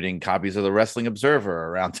distributing copies of the Wrestling Observer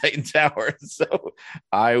around Titan Tower. So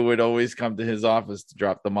I would always come to his office to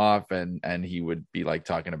drop them off, and he would be like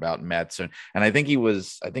talking about Mets, and I think it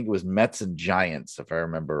was Mets and Giants, if I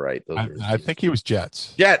remember right. I think he was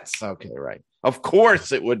Jets. Jets. Okay, right. Of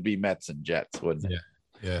course, it would be Mets and Jets, wouldn't it?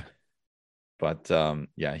 Yeah. But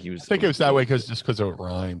yeah, he was. I think it was that way because it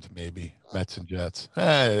rhymed. Maybe Mets and Jets.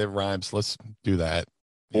 It rhymes. Let's do that.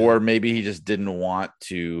 Or maybe he just didn't want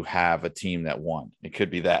to have a team that won. It could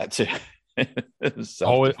be that too.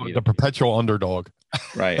 The perpetual underdog.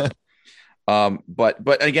 Right. But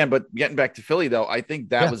getting back to Philly though, I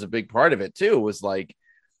think that was a big part of it too.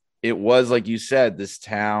 It was like you said, this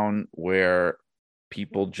town where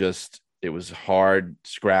people it was hard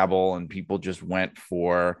scrabble and people just went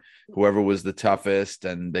for whoever was the toughest,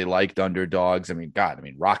 and they liked underdogs. I mean,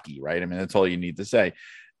 Rocky, right? I mean, that's all you need to say.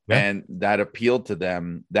 Yeah. And that appealed to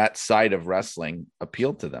them. That side of wrestling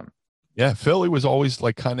appealed to them. Yeah. Philly was always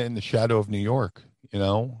like kind of in the shadow of New York, when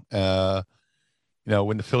the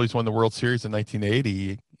Phillies won the World Series in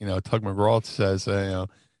 1980, Tug McGraw says,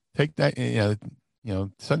 take that,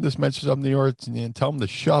 send this message up New York and tell them to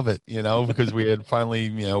shove it, because we had finally,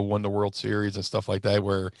 won the World Series and stuff like that,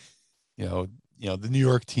 where, the New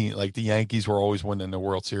York team, like the Yankees were always winning the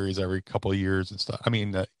World Series every couple of years and stuff. I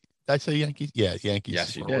mean, did I say Yankees? Yeah, Yankees.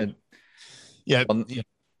 Yes, you did. Yeah. Well,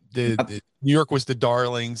 The New York was the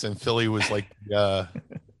darlings and Philly was like, the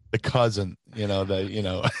cousin, and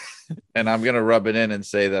I'm going to rub it in and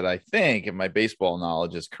say that I think, if my baseball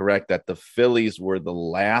knowledge is correct, that the Phillies were the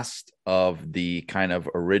last of the kind of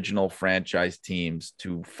original franchise teams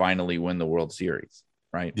to finally win the World Series,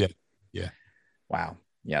 right? Yeah. Yeah. Wow.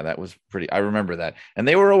 Yeah, that was pretty. I remember that. And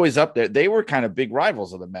they were always up there. They were kind of big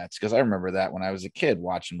rivals of the Mets, because I remember that when I was a kid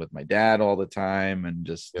watching with my dad all the time. And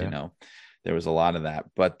just, there was a lot of that.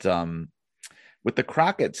 But with the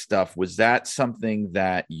Crockett stuff, was that something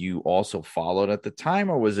that you also followed at the time,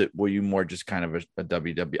 or were you more just kind of a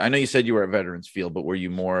WW? I know you said you were at Veterans Field, but were you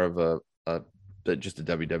more of just a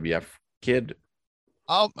WWF kid?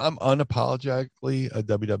 I'm unapologetically a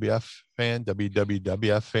WWF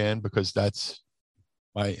fan, because that's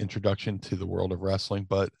my introduction to the world of wrestling.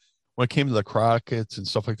 But when it came to the Crockett's and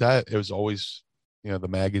stuff like that, it was always, the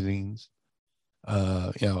magazines.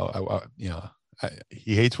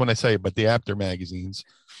 He hates when I say it, but the Apter magazines.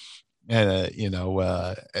 And,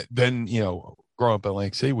 then, growing up in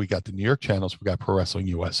Atlantic City, we got the New York channels. We got Pro Wrestling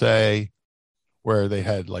USA, where they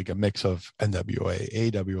had like a mix of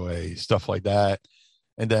NWA, AWA, stuff like that.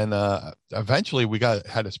 And then eventually we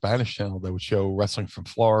had a Spanish channel that would show wrestling from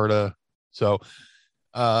Florida. So,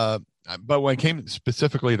 but when it came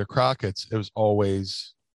specifically to Crockett's, it was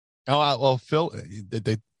always, Phil,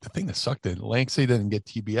 the thing that sucked in Atlantic City didn't get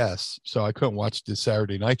TBS, so I couldn't watch the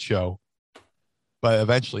Saturday night show. But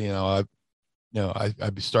eventually, I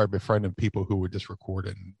started befriending people who would just record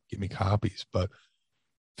it and give me copies. But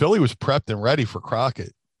Philly was prepped and ready for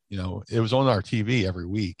Crockett. It was on our TV every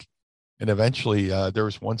week. And eventually there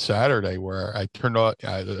was one Saturday where I turned on,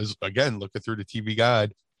 I was, again, looking through the TV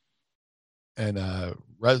guide, and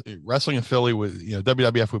wrestling in Philly was,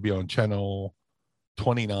 WWF would be on channel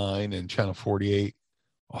 29 and channel 48.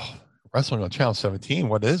 Oh, wrestling on channel 17.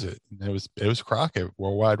 What is it? And it was Crockett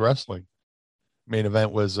Worldwide Wrestling. Main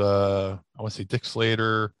event was I want to say Dick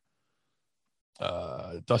Slater,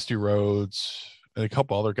 Dusty Rhodes, and a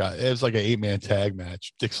couple other guys. It was like an 8-man tag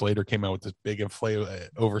match. Dick Slater came out with this big inflated,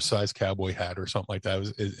 oversized cowboy hat or something like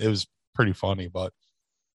that. It was pretty funny, but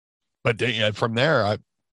from there, I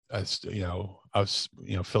was,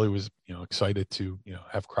 Philly was, excited to,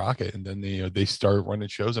 have Crockett, and then they started running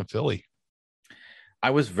shows in Philly. I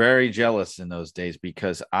was very jealous in those days,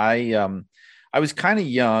 because I was kind of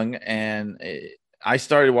young, and I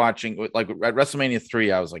started watching, like, at WrestleMania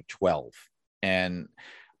 3, I was like 12, and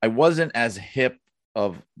I wasn't as hip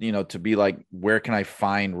of, to be like, where can I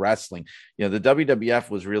find wrestling? The WWF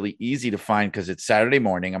was really easy to find, because it's Saturday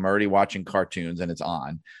morning. I'm already watching cartoons and it's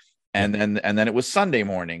on. And then it was Sunday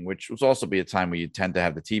morning, which was also be a time where you tend to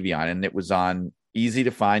have the TV on, and it was on easy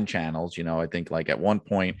to find channels. I think like at one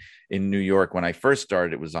point in New York, when I first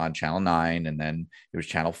started, it was on channel 9, and then it was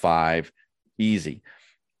channel 5, easy.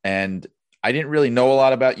 And I didn't really know a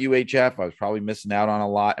lot about UHF. I was probably missing out on a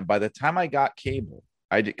lot. And by the time I got cable,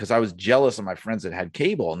 because I was jealous of my friends that had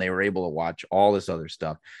cable and they were able to watch all this other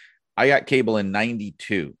stuff. I got cable in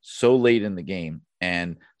 92, so late in the game,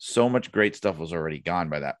 and so much great stuff was already gone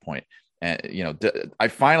by that point. And, I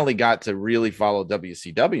finally got to really follow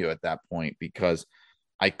WCW at that point, because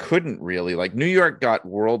I couldn't really, like, New York got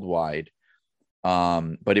worldwide,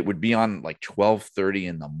 but it would be on like 12:30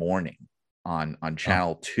 in the morning on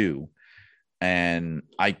channel 2. And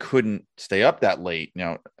I couldn't stay up that late.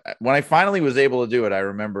 When I finally was able to do it, I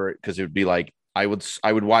remember it, because it would be like, I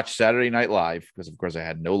would watch Saturday Night Live, because of course I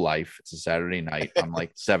had no life. It's a Saturday night. I'm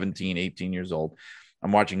like 17, 18 years old.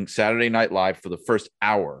 I'm watching Saturday Night Live for the first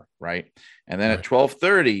hour, right? And then at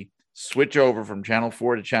 12:30, switch over from channel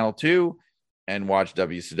 4 to channel 2 and watch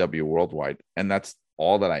WCW Worldwide. And that's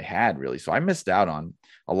all that I had, really. So I missed out on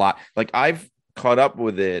a lot. Like, I've caught up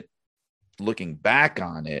with it looking back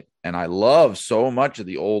on it, and I love so much of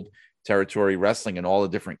the old territory wrestling and all the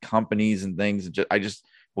different companies and things. I just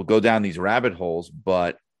will go down these rabbit holes.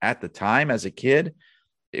 But at the time, as a kid,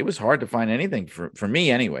 it was hard to find anything for me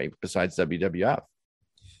anyway, besides WWF.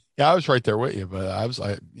 Yeah, I was right there with you, but I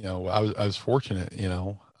was fortunate,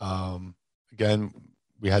 again,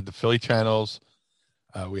 we had the Philly channels,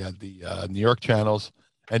 we had the New York channels,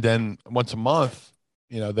 and then once a month,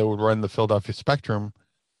 they would run the Philadelphia Spectrum,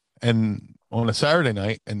 and on a Saturday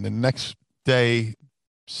night, and the next day,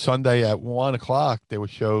 Sunday at 1:00, they would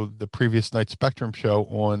show the previous night Spectrum show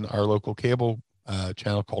on our local cable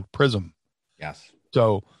channel called Prism. Yes.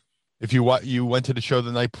 So if you went to the show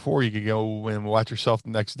the night before, you could go and watch yourself the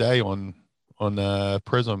next day on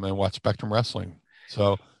Prism and watch Spectrum Wrestling.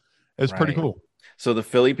 So it's pretty Right. cool. So the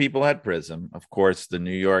Philly people had Prism. Of course, the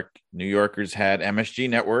New Yorkers had MSG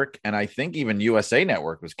Network, and I think even USA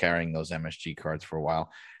Network was carrying those MSG cards for a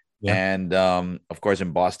while. Yeah. And of course,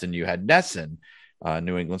 in Boston, you had Nesson,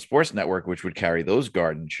 New England Sports Network, which would carry those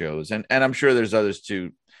Garden shows. And I'm sure there's others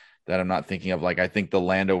too that I'm not thinking of. Like I think the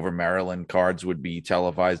Landover, Maryland cards would be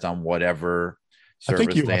televised on whatever I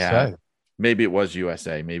think service they had. USA. Maybe it was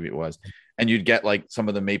USA. Maybe it was. And you'd get like some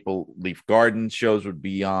of the Maple Leaf Garden shows would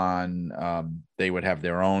be on. They would have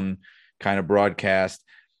their own kind of broadcast.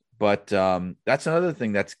 But that's another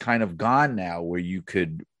thing that's kind of gone now, where you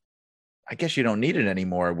could, I guess you don't need it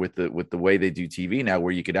anymore with the way they do TV now,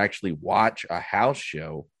 where you could actually watch a house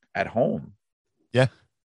show at home. Yeah.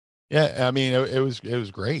 Yeah. I mean, it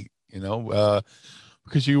was great,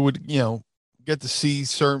 because you would, get to see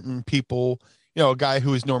certain people, a guy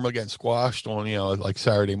who is normally getting squashed on, like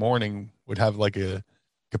Saturday morning would have like a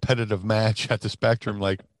competitive match at the Spectrum,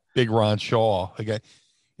 like Big Ron Shaw. Again,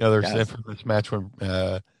 there's the Yes. infamous match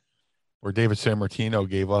where David Sammartino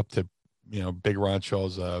gave up to, Big Ron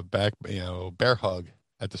Shaw's back, bear hug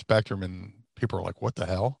at the Spectrum, and people are like, "What the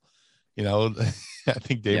hell?" I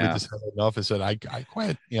think David Yeah. just had enough and said, "I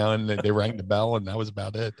quit," and they rang the bell, and that was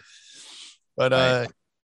about it. But Right.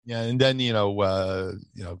 yeah, and then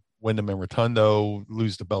Wyndham and Rotundo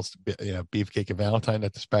lose the belts to Beefcake and Valentine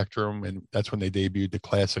at the Spectrum, and that's when they debuted the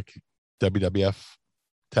classic WWF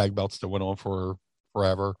tag belts that went on for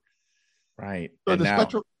forever. Right. So And the now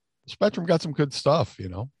Spectrum got some good stuff.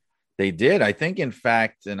 they did. I think, in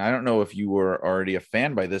fact, and I don't know if you were already a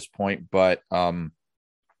fan by this point, but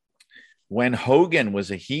when Hogan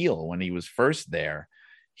was a heel, when he was first there,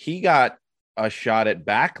 he got a shot at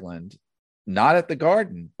Backlund, not at the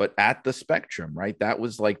Garden, but at the Spectrum, right? That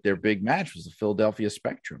was like their big match, was the Philadelphia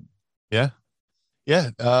Spectrum. Yeah, yeah.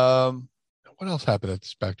 What else happened at the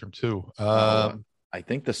Spectrum too? I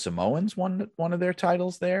think the Samoans won one of their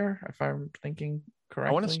titles there, if I'm thinking I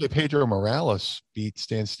want to correctly. say Pedro Morales beat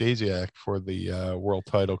Stan Stasiak for the world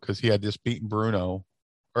title because he had just beaten Bruno,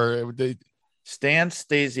 or Stan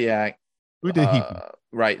Stasiak, who did he beat?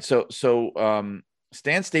 right? So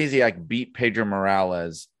Stan Stasiak beat Pedro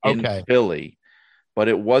Morales in Okay, Philly, but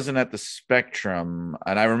it wasn't at the Spectrum.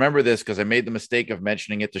 And I remember this because I made the mistake of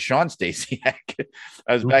mentioning it to Sean Stasiak.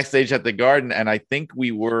 I was oops, backstage at the Garden, and I think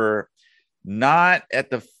we were not at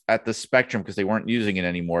the Spectrum because they weren't using it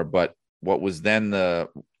anymore, but what was then the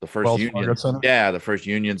first Wells Fargo Union, Center. yeah, the first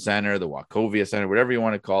Union Center, the Wachovia Center, whatever you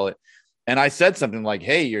want to call it. And I said something like,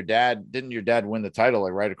 "Hey, didn't your dad win the title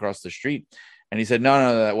like right across the street?" And he said,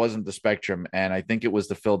 "No, that wasn't the Spectrum, and I think it was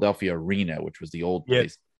the Philadelphia Arena, which was the old Yeah,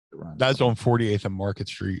 place to run." that's So on 48th and Market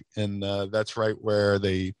Street, and that's right where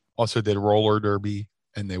they also did roller derby,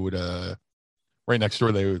 and they would right next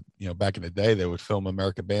door they would back in the day they would film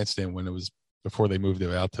American Bandstand when it was before they moved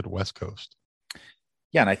it out to the West Coast.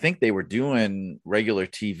 yeah, and I think they were doing regular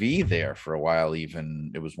TV there for a while.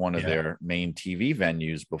 Even it was one of Yeah, their main TV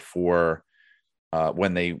venues before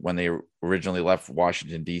when they originally left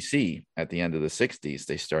Washington D.C. at the end of the '60s.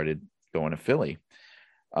 They started going to Philly,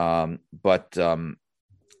 but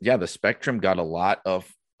yeah, the Spectrum got a lot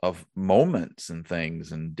of moments and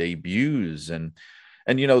things and debuts and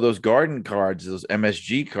those Garden cards, those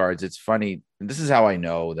MSG cards. It's funny. This is how I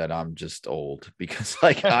know that I'm just old, because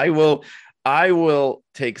like I will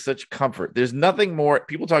take such comfort. There's nothing more.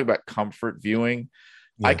 People talk about comfort viewing.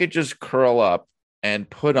 I yeah, could just curl up and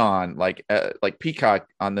put on like Peacock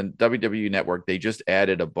on the WWE network. They just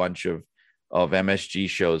added a bunch of MSG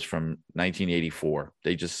shows from 1984.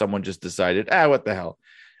 Someone just decided, what the hell?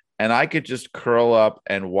 And I could just curl up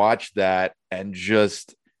and watch that and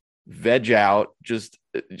just veg out.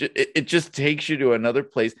 It just takes you to another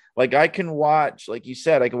place. Like I can watch, like you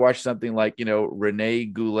said, I can watch something like Rene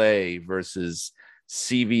Goulet versus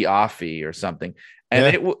CV Offie or something,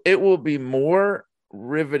 and yeah. it will be more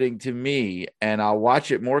riveting to me, and I'll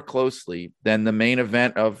watch it more closely than the main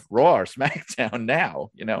event of Raw or SmackDown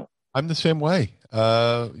now. I'm the same way.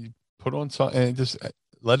 You put on some and just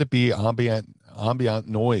let it be ambient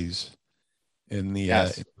noise in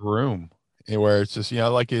Yes. the room, where it's just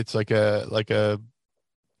like it's like a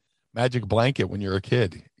magic blanket when you're a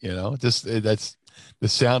kid. Just that's the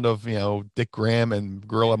sound of Dick Graham and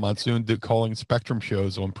Gorilla Monsoon calling Spectrum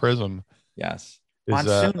shows on Prism Yes. is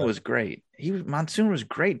Monsoon was great. Monsoon was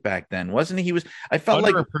great back then, wasn't he? I felt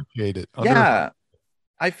like, underappreciated. yeah,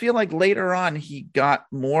 I feel like later on he got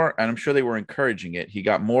more, and I'm sure they were encouraging it. He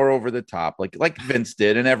got more over the top, like Vince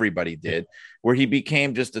did and everybody did, where he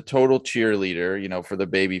became just a total cheerleader, for the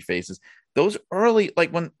baby faces. those early,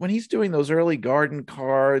 like when he's doing those early garden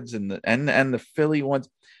cards and the Philly ones,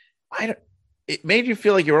 I don't, it made you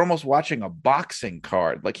feel like you're almost watching a boxing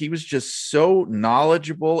card. Like he was just so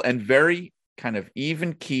knowledgeable and very kind of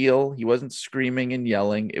even keel. He wasn't screaming and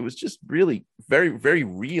yelling. It was just really very, very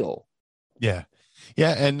real. Yeah.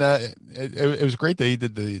 Yeah. And it was great that he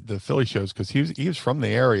did the Philly shows because he was from the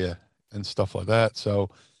area and stuff like that. So,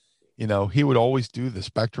 he would always do the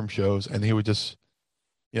Spectrum shows and he would just,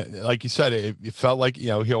 yeah, like you said, it felt like, he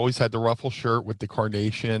always had the ruffle shirt with the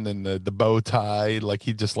carnation and the bow tie, like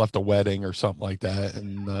he just left a wedding or something like that.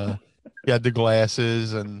 And he had the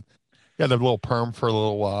glasses and he had a little perm for a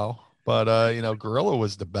little while. But, Gorilla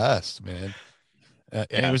was the best, man.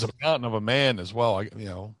 And he was a Yes. mountain of a man as well,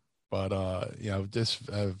 but, just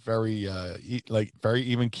very, like very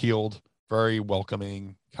even keeled, very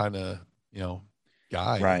welcoming kind of,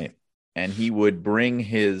 guy. Right. And he would bring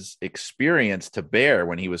his experience to bear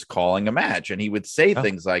when he was calling a match. And he would say Yeah.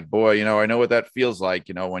 things like, boy, I know what that feels like.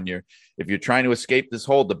 If you're trying to escape this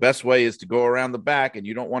hold, the best way is to go around the back and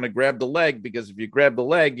you don't want to grab the leg because if you grab the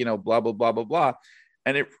leg, blah, blah, blah, blah, blah.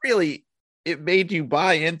 And it made you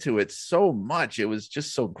buy into it so much. It was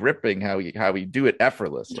just so gripping how he do it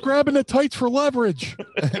effortlessly. He's grabbing the tights for leverage.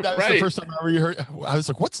 And that was the Right. first time I ever heard. I was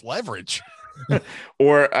like, what's leverage?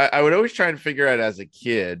 Or I would always try and figure out as a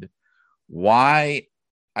kid why.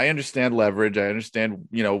 I understand leverage. I understand,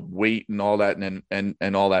 weight and all that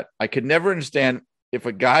and all that. I could never understand if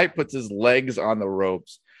a guy puts his legs on the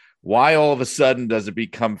ropes, why all of a sudden does it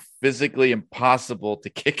become physically impossible to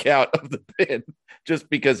kick out of the pin just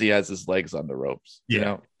because he has his legs on the ropes,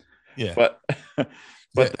 Yeah. But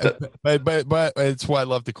but it's what I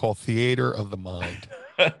love to call theater of the mind.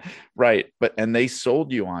 right. And they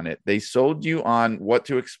sold you on it. They sold you on what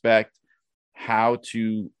to expect, how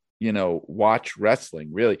to, watch wrestling,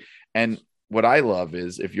 really. And what I love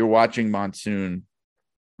is if you're watching Monsoon,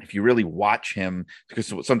 if you really watch him,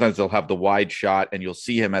 because sometimes they'll have the wide shot and you'll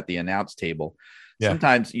see him at the announce table. Yeah.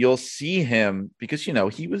 Sometimes you'll see him because,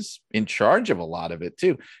 he was in charge of a lot of it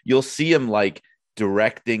too. You'll see him like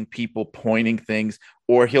directing people, pointing things,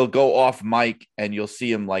 or he'll go off mic and you'll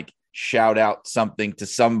see him like shout out something to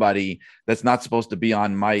somebody that's not supposed to be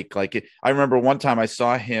on mic. I remember one time I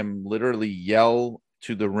saw him literally yell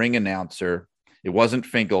to the ring announcer. It wasn't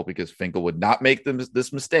Finkel because Finkel would not make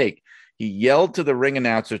this mistake. He yelled to the ring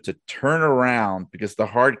announcer to turn around because the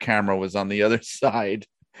hard camera was on the other side.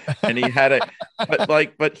 And he had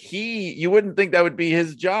you wouldn't think that would be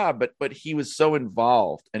his job, but he was so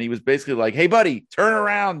involved and he was basically like, hey buddy, turn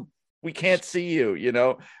around. We can't see you,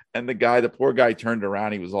 And the poor guy turned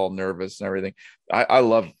around. He was all nervous and everything. I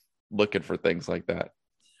love looking for things like that.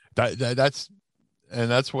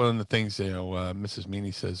 That's one of the things, Mrs.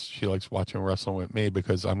 Meanie says she likes watching wrestling with me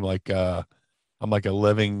because I'm like a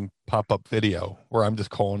living pop-up video where I'm just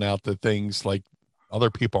calling out the things like other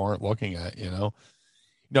people aren't looking at,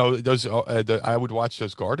 those I would watch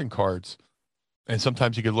those garden cards and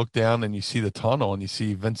sometimes you could look down and you see the tunnel and you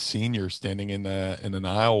see Vince Senior standing in an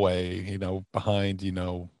aisleway, behind,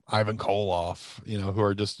 Ivan Koloff, who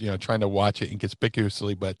are just, trying to watch it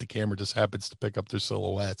inconspicuously, but the camera just happens to pick up their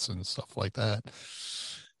silhouettes and stuff like that.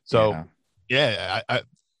 So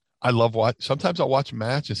I love sometimes I'll watch a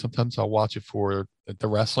match and sometimes I'll watch it for the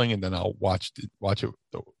wrestling and then I'll watch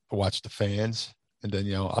the fans. And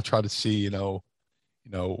then, I'll try to see,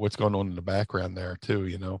 what's going on in the background there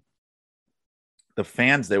too, The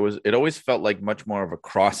fans, it always felt like much more of a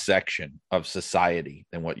cross section of society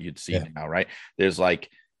than what you'd see now, right? There's like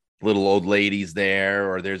little old ladies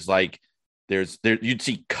there, or there's you'd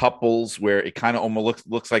see couples where it kind of almost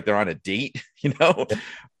looks like they're on a date,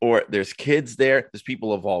 or there's kids there, there's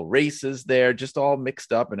people of all races there, just all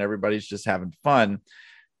mixed up, and everybody's just having fun.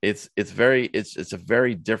 It's a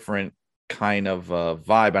very different kind of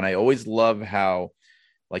vibe, and I always love how,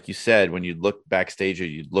 like you said, when you look backstage or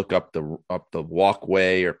you'd look up the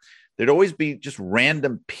walkway, or there'd always be just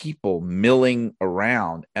random people milling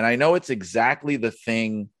around. And I know it's exactly the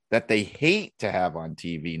thing that they hate to have on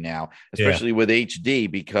TV now, especially with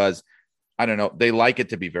HD, because I don't know, they like it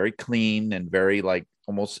to be very clean and very like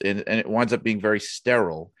almost, and it winds up being very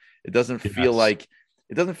sterile. It doesn't feel like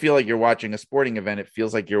you're watching a sporting event. It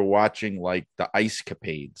feels like you're watching like the Ice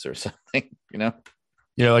Capades or something,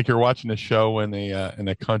 Yeah, like you're watching a show in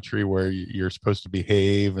a country where you're supposed to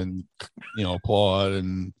behave and applaud,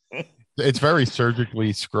 and it's very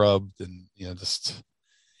surgically scrubbed, and just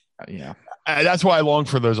that's why I long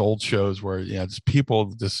for those old shows where just people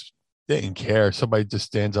just didn't care. Somebody just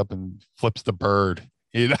stands up and flips the bird,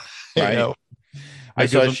 right? I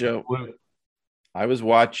saw a show. I was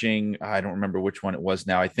watching. I don't remember which one it was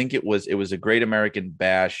now. I think it was a Great American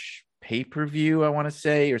Bash pay-per-view, I want to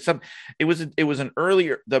say, or something. It was an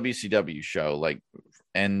earlier WCW show, like,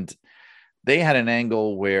 and they had an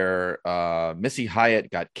angle where Missy Hyatt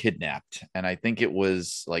got kidnapped, and I think it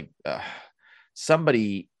was like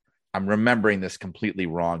somebody. I'm remembering this completely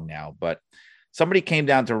wrong now, but somebody came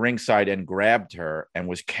down to ringside and grabbed her and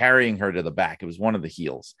was carrying her to the back. It was one of the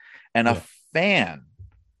heels, and a fan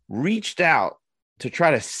reached out to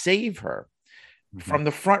try to save her from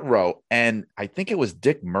the front row. And I think it was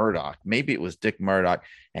Dick Murdoch. Maybe it was Dick Murdoch.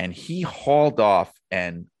 And he hauled off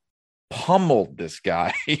and pummeled this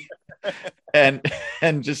guy and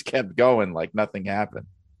just kept going like nothing happened.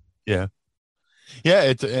 Yeah. Yeah.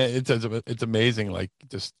 It's amazing. Like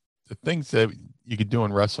just the things that you could do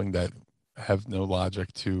in wrestling that have no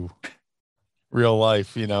logic to real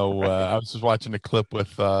life. You know, I was just watching a clip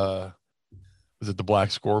with, was it the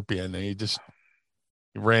Black Scorpion? And he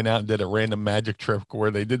ran out and did a random magic trick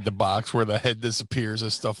where they did the box where the head disappears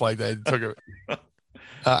and stuff like that. It took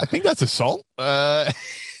I think that's assault. That's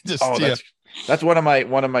one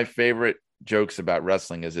of my favorite jokes about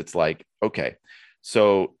wrestling is it's like, okay,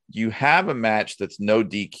 so you have a match that's no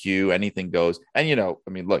DQ, anything goes. And, you know,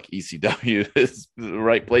 I mean, look, ECW is the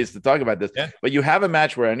right place to talk about this, but you have a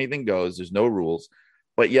match where anything goes, there's no rules.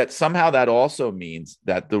 But yet somehow that also means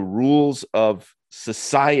that the rules of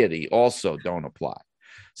society also don't apply.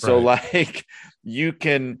 So like you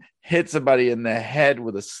can hit somebody in the head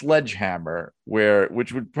with a sledgehammer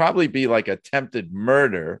which would probably be like attempted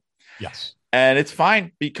murder. Yes. And it's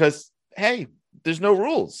fine because, hey, there's no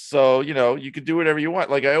rules. So, you know, you could do whatever you want.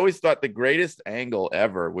 Like I always thought the greatest angle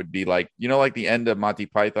ever would be like, you know, like the end of Monty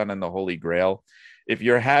Python and the Holy Grail. If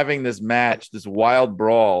you're having this match, this wild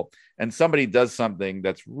brawl, and somebody does something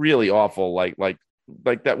that's really awful, like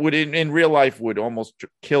that would in real life would almost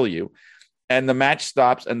kill you, and the match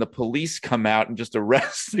stops and the police come out and just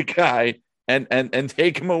arrest the guy and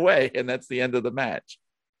take him away, and that's the end of the match.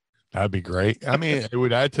 That'd be great. I mean, it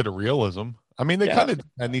would add to the realism. I mean, they kind of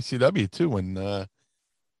had ECW too when the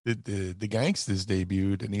Gangsters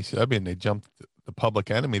debuted in ECW and they jumped the Public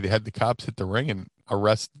Enemy. They had the cops hit the ring and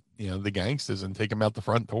arrest, you know, the Gangsters and take them out the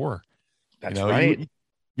front door. That's right.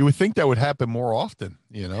 You would think that would happen more often.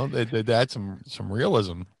 You know, they'd add some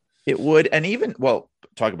realism. It would, and even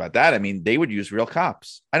talk about that. I mean, they would use real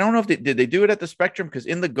cops. I don't know if did they do it at the Spectrum, because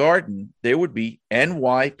in the Garden there would be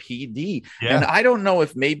NYPD, and I don't know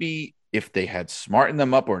if maybe if they had smartened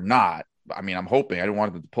them up or not. I mean, I'm hoping. I don't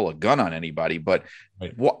want them to pull a gun on anybody, but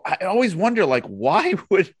I always wonder, like, why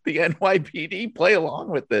would the NYPD play along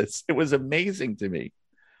with this? It was amazing to me.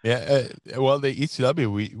 Yeah, well, the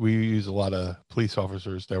ECW, we use a lot of police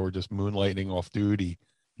officers that were just moonlighting off duty.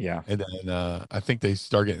 Yeah, and then I think they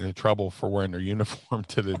start getting in trouble for wearing their uniform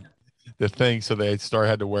to the thing, so they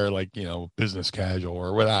had to wear like, you know, business casual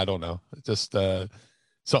or what, I don't know, just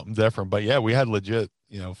something different. But yeah, we had legit,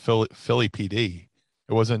 you know, Philly PD.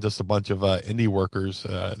 It wasn't just a bunch of indie workers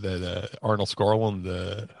that Arnold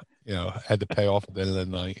Scarland, you know, had to pay off at the end of the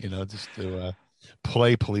night, you know, just to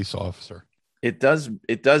play police officer. It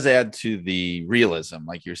does add to the realism,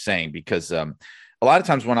 like you're saying, because a lot of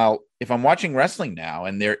times if I'm watching wrestling now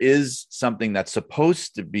and there is something that's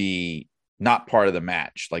supposed to be not part of the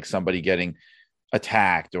match, like somebody getting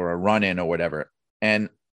attacked or a run-in or whatever, and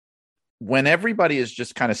when everybody is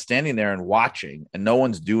just kind of standing there and watching and no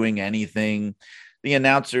one's doing anything, the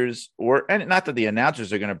announcers, and not that the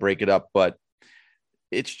announcers are going to break it up, but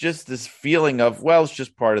it's just this feeling of, well, it's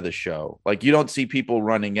just part of the show. Like you don't see people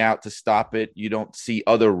running out to stop it. You don't see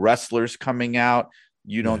other wrestlers coming out.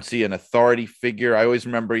 You don't see an authority figure. I always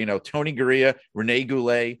remember, you know, Tony Gurria, Rene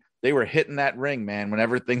Goulet, they were hitting that ring, man.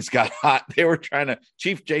 Whenever things got hot, they were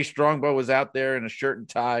Chief Jay Strongbow was out there in a shirt and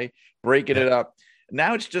tie, breaking it up.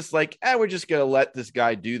 Now it's just like, we're just going to let this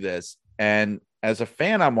guy do this. And as a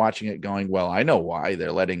fan, I'm watching it going, well, I know why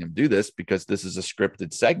they're letting him do this, because this is a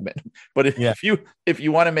scripted segment. But if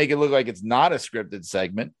you want to make it look like it's not a scripted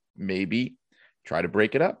segment, maybe try to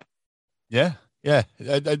break it up. Yeah. Yeah.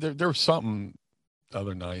 There was something the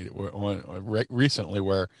other night recently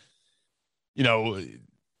where, you know,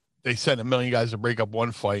 they sent a million guys to break up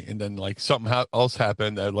one fight, and then like something else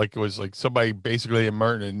happened that like it was like somebody basically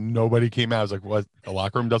murdered and nobody came out. I was like, what? The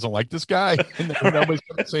locker room doesn't like this guy? And nobody's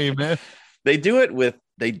gonna say him, man. They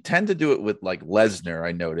tend to do it with like Lesnar,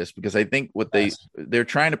 I noticed, because I think what they're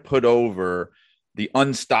trying to put over the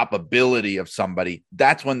unstoppability of somebody.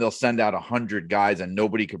 That's when they'll send out 100 guys and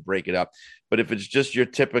nobody could break it up. But if it's just your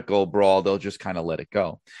typical brawl, they'll just kind of let it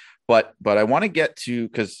go. But I want to get to,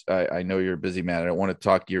 because I know you're a busy man, I don't want to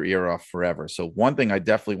talk your ear off forever. So one thing I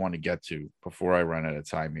definitely want to get to before I run out of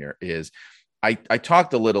time here is I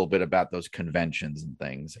talked a little bit about those conventions and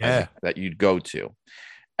things that you'd go to.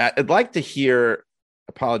 I'd like to hear.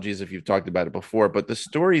 Apologies if you've talked about it before, but the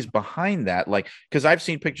stories behind that, like, because I've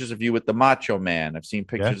seen pictures of you with the Macho Man, I've seen Yeah.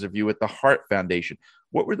 pictures of you with the Heart Foundation.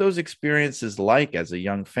 What were those experiences like as a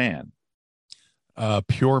young fan?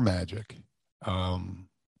 Pure magic. I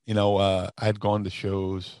had gone to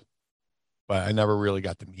shows, but I never really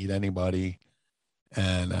got to meet anybody.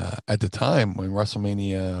 And at the time when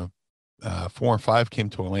WrestleMania 4 and 5 came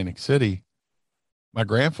to Atlantic City, my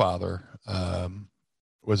grandfather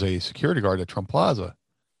was a security guard at Trump Plaza,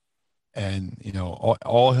 and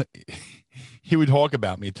all he would talk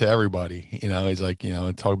about me to everybody. He's like,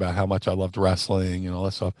 and talk about how much I loved wrestling and all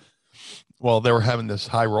that stuff. Well, they were having this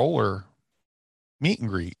high roller meet and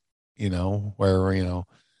greet, where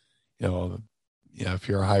if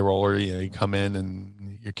you're a high roller, you come in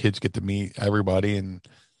and your kids get to meet everybody. And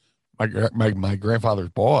my grandfather's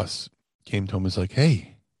boss came to him and was like,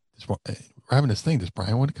 "Hey, we're having this thing. Does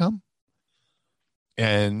Brian want to come?"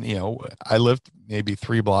 And I lived maybe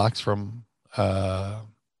 3 blocks from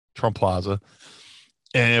Trump Plaza,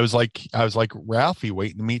 and it was like I was like Ralphie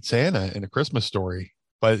waiting to meet Santa in A Christmas Story,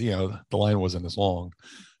 but the line wasn't as long.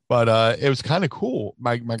 But it was kind of cool.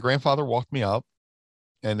 My grandfather walked me up,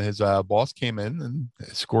 and his boss came in and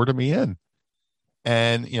escorted me in.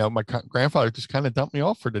 And my grandfather just kind of dumped me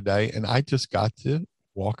off for the day, and I just got to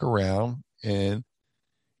walk around in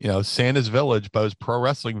Santa's Village, but it was Pro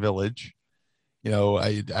Wrestling Village.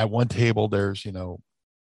 At one table there's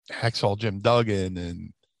Hacksaw Jim Duggan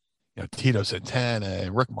and Tito Santana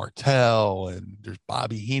and Rick Martel, and there's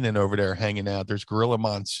Bobby Heenan over there hanging out. There's Gorilla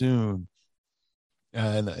Monsoon,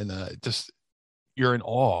 and just you're in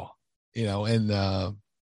awe, and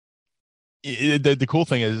the cool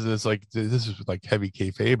thing is it's like this is like heavy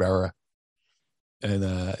kayfabe era, and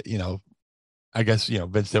I guess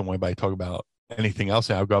Vince didn't want anybody to talk about anything else.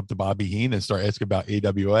 And I'll go up to Bobby Heenan and start asking about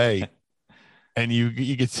AWA, and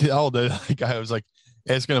you could tell the guy was like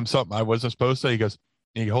asking him something I wasn't supposed to. He goes,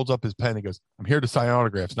 and he holds up his pen. He goes, "I'm here to sign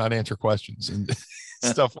autographs, not answer questions," and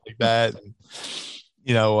stuff like that. And,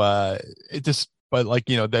 it just, but like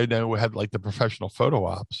they had like the professional photo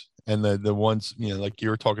ops, and the ones like you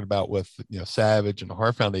were talking about with Savage and the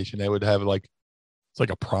Heart Foundation. They would have like it's like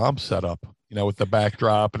a prom setup, with the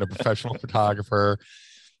backdrop and a professional photographer,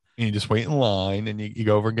 and you just wait in line and you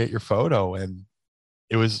go over and get your photo, and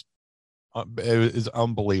it was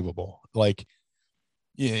unbelievable. Like,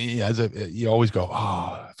 you always go,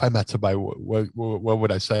 oh, if I met somebody, what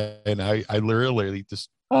would I say? And I literally just,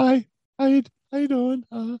 hi, how you doing?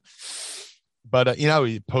 But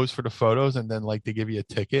you pose for the photos, and then like they give you a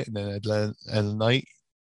ticket, and then at the night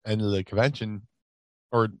end of the convention,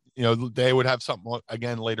 or they would have something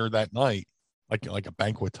again later that night, like a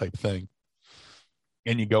banquet type thing,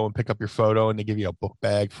 and you go and pick up your photo, and they give you a book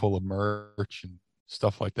bag full of merch and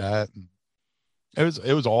stuff like that. And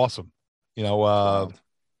it was awesome, and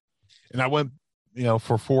I went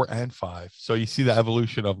for 4 and 5, so you see the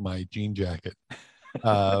evolution of my jean jacket.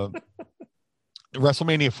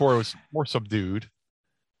 WrestleMania 4 was more subdued,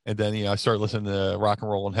 and then I started listening to rock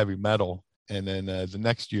and roll and heavy metal, and then the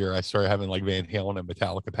next year I started having like Van Halen and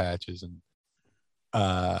Metallica patches, and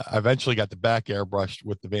I eventually got the back airbrushed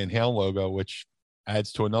with the Van Halen logo, which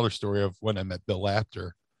adds to another story of when I met Bill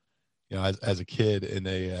Apter, as a kid in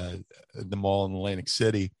the mall in Atlantic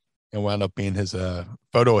City, and wound up being his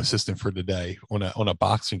photo assistant for the day on a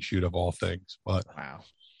boxing shoot of all things. But wow.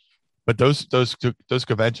 But those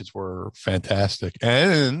conventions were fantastic.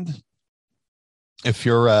 And if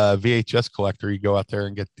you're a VHS collector, you go out there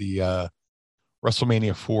and get the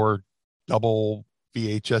WrestleMania 4 double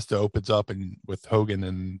VHS that opens up and with Hogan,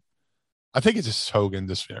 and I think it's just Hogan.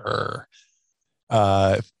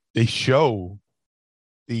 They show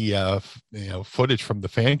the footage from the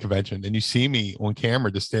fan convention, and you see me on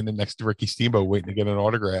camera just standing next to Ricky Steamboat waiting to get an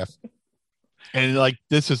autograph. And like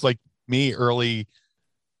this is like me early,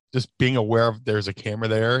 just being aware of there's a camera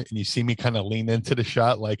there, and you see me kind of lean into the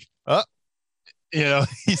shot, like, you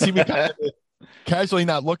see me kind of casually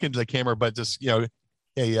not looking to the camera, but just,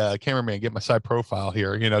 hey, cameraman, get my side profile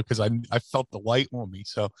here, because I felt the light on me.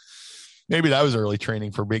 So maybe that was early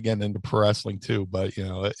training for getting into pro wrestling too. But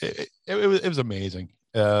it was amazing.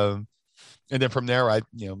 And then from there, I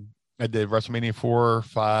did WrestleMania 4,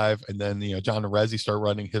 5, and then John Arezzi started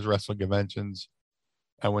running his wrestling conventions.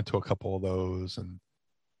 I went to a couple of those, and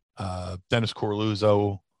Dennis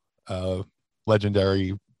Corluzzo,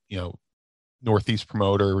 legendary, Northeast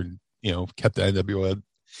promoter, and kept the NWA.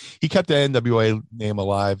 He kept the NWA name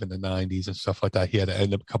alive in the '90s and stuff like that. He had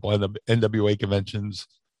a couple of NWA conventions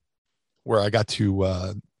where I got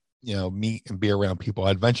to meet and be around people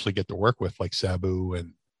I'd eventually get to work with, like Sabu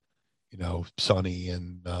and Sonny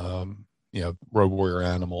and Road Warrior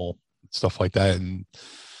Animal, stuff like that. And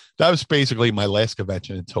that was basically my last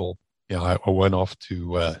convention until, I went off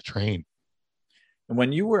to train. And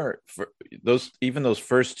when you were for those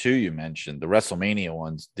first two you mentioned, the WrestleMania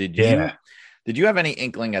ones, Yeah. did you have any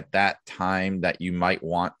inkling at that time that you might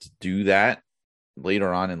want to do that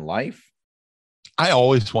later on in life? I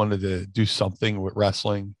always wanted to do something with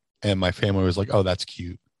wrestling, and my family was like, "Oh, that's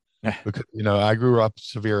cute," because I grew up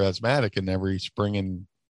severe asthmatic, and every spring and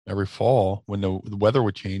every fall when the weather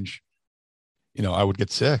would change, I would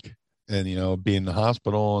get sick, and be in the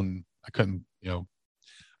hospital, and I couldn't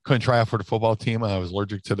try out for the football team. I was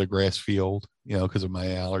allergic to the grass field, because of my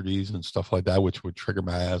allergies and stuff like that, which would trigger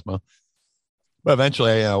my asthma. But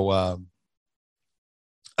eventually,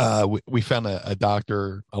 we found a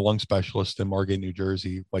doctor, a lung specialist in Margate, New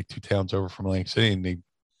Jersey, like 2 towns over from Atlantic City, and they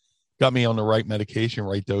got me on the right medication,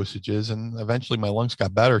 right dosages, and eventually my lungs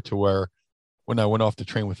got better to where when I went off to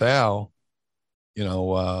train with Al, in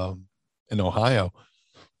Ohio,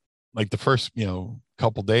 like the first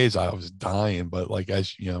couple days I was dying, but like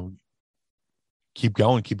as keep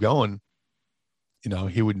going,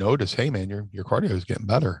 he would notice, hey man, your cardio is getting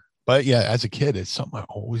better. But yeah, as a kid, it's something I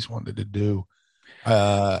always wanted to do.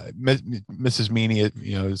 Mrs. Meanie,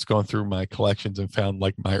 is going through my collections and found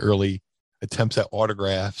like my early attempts at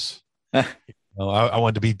autographs. I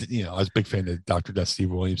wanted to be, I was a big fan of Dr. Death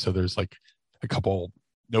Steve Williams, so there's like a couple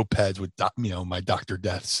notepads with my Dr.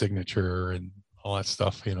 Death signature and all that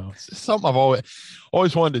stuff. It's just something I've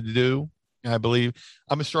always wanted to do. And I believe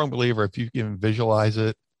I'm a strong believer if you can visualize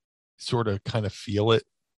it, sort of kind of feel it,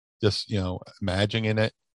 just imagining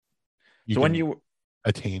it, you So can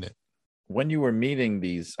attain it. when you were meeting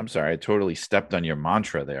these, I'm sorry, I totally stepped on your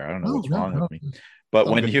mantra there. I don't know what's wrong No. with me. But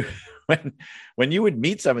Oh, when you when you would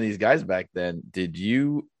meet some of these guys back then, did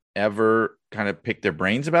you ever kind of pick their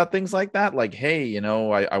brains about things like that? Like, hey,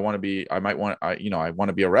 I want to be, I might want, I want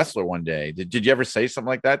to be a wrestler one day. Did you ever say something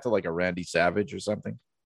like that to like a Randy Savage or something?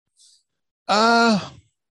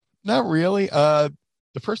 Not really.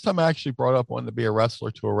 The first time I actually brought up wanting to be a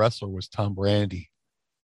wrestler to a wrestler was Tom Brandy.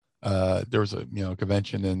 There was a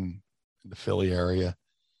convention in the Philly area.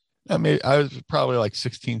 I was probably like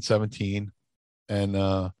 16, 17, and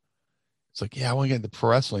it's like, yeah, I want to get into pro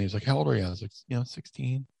wrestling. He's like, how old are you? I was like,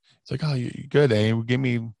 16. It's like, oh, you good? And he would give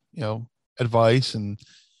me, advice. And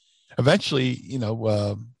eventually,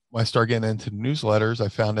 when I started getting into the newsletters, I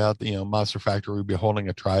found out that, Monster Factory would be holding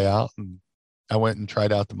a tryout. And I went and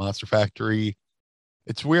tried out the Monster Factory.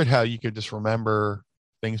 It's weird how you could just remember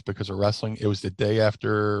things because of wrestling. It was the day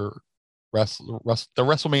after the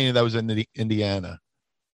WrestleMania that was in Indiana.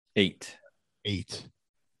 8. The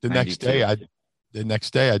 92.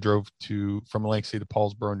 next day I drove from Atlantic City to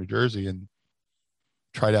Paulsboro, New Jersey, and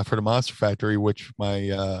tried out for the Monster Factory, which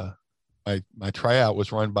my tryout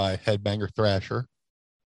was run by Headbanger Thrasher,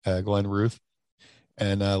 Glenn Ruth,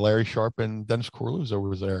 and Larry Sharp and Dennis Corluzzo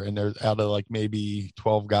was there. And there's out of like maybe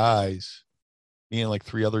 12 guys, me and like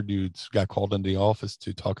 3 other dudes got called into the office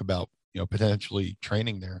to talk about potentially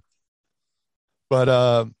training there. But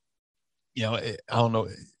I don't know.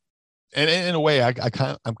 And in a way, I'm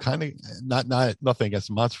kind of not nothing against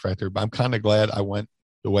the Monster Factory, but I'm kind of glad I went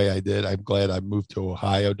the way I did. I'm glad I moved to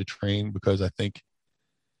Ohio to train, because I think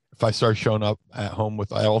if I started showing up at home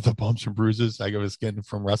with all the bumps and bruises I was getting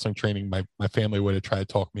from wrestling training, my family would have tried to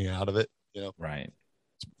talk me out of it. Right.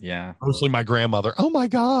 Yeah. Mostly my grandmother. Oh my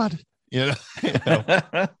God. Well,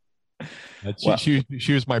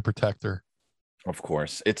 She was my protector. of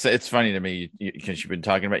course, it's funny to me because you've been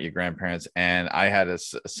talking about your grandparents, and I had a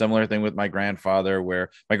similar thing with my grandfather, where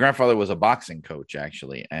my grandfather was a boxing coach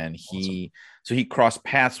actually, and he crossed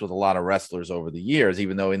paths with a lot of wrestlers over the years.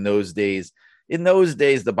 Even though in those days,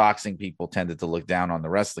 the boxing people tended to look down on the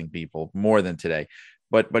wrestling people more than today,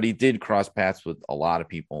 but he did cross paths with a lot of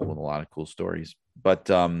people with a lot of cool stories. But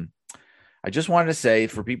I just wanted to say,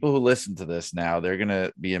 for people who listen to this now, they're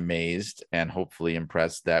gonna be amazed and hopefully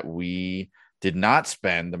impressed that we did not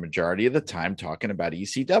spend the majority of the time talking about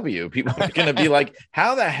ECW. People are going to be like,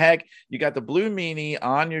 how the heck you got the Blue Meanie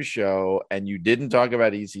on your show and you didn't talk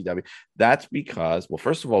about ECW? That's because, well,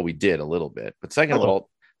 first of all, we did a little bit, but second of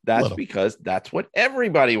all, that's because that's what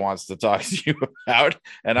everybody wants to talk to you about.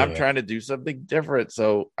 And I'm trying to do something different.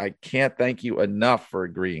 So I can't thank you enough for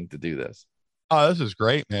agreeing to do this. Oh, this is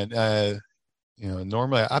great, man.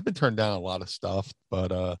 Normally I've been turned down a lot of stuff,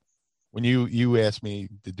 but when you asked me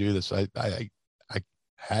to do this, I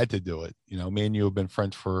had to do it. Me and you have been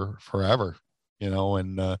friends for forever,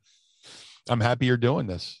 and I'm happy you're doing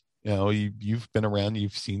this. You've been around,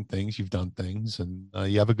 you've seen things, you've done things, and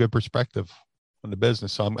you have a good perspective on the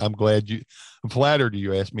business. So I'm flattered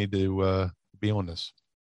you asked me to be on this.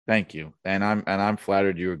 Thank you. And I'm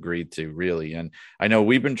flattered you agreed to, really. And I know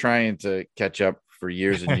we've been trying to catch up for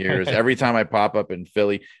years and years. Every time I pop up in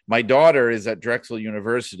Philly, my daughter is at Drexel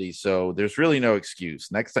University, so there's really no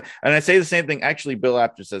excuse. Next time, and I say the same thing. Actually, Bill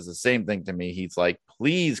Apter says the same thing to me. He's like,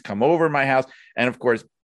 please come over to my house. And of course,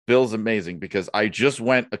 Bill's amazing because I just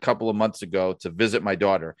went a couple of months ago to visit my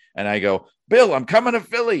daughter, and I go, Bill, I'm coming to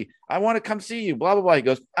Philly. I want to come see you. Blah blah blah. He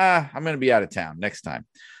goes, I'm going to be out of town next time.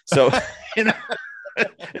 So you know,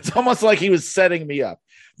 it's almost like he was setting me up.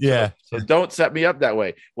 Yeah. So don't set me up that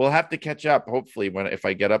way. We'll have to catch up, hopefully, if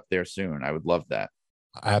I get up there soon. I would love that.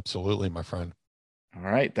 Absolutely, my friend. All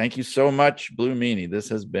right. Thank you so much, Blue Meanie. This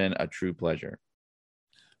has been a true pleasure.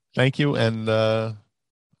 Thank you. And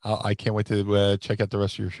I can't wait to check out the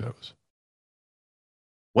rest of your shows.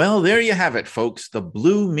 Well, there you have it, folks. The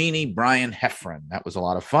Blue Meanie Brian Heffron. That was a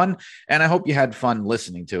lot of fun. And I hope you had fun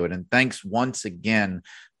listening to it. And thanks once again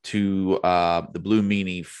to the Blue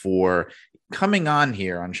Meanie for coming on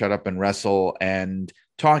here on Shut Up and Wrestle and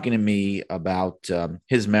talking to me about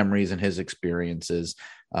his memories and his experiences.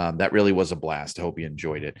 That really was a blast. I hope you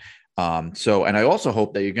enjoyed it. And I also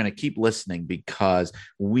hope that you're going to keep listening because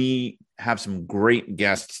we have some great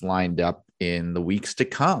guests lined up in the weeks to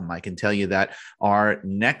come. I can tell you that our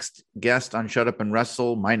next guest on Shut Up and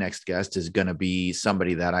Wrestle, my next guest is going to be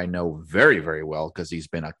somebody that I know very, very well because he's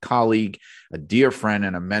been a colleague, a dear friend,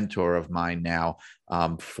 and a mentor of mine now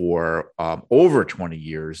for over 20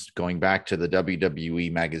 years, going back to the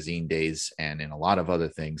WWE magazine days and in a lot of other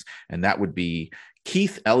things. And that would be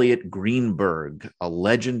Keith Elliott Greenberg, a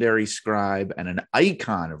legendary scribe and an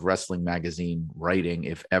icon of wrestling magazine writing,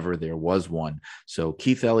 if ever there was one. So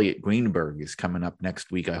Keith Elliott Greenberg is coming up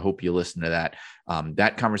next week. I hope you listen to that.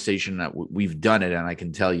 That conversation, we've done it, and I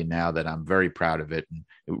can tell you now that I'm very proud of it. And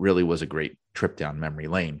it really was a great trip down memory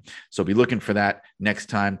lane. So be looking for that next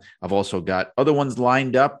time. I've also got other ones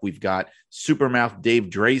lined up. We've got Supermouth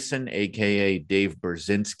Dave Drayson, aka Dave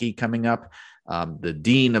Berzinski, coming up. The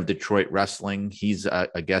Dean of Detroit Wrestling. He's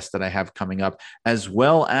a guest that I have coming up, as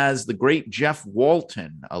well as the great Jeff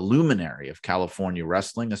Walton, a luminary of California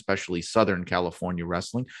wrestling, especially Southern California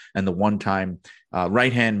wrestling, and the one-time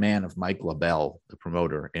right-hand man of Mike LaBelle, the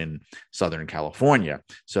promoter in Southern California.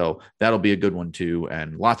 So that'll be a good one too,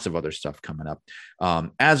 and lots of other stuff coming up.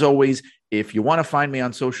 As always, if you want to find me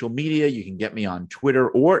on social media, you can get me on Twitter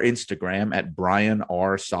or Instagram at Brian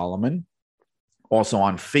R. Solomon. Also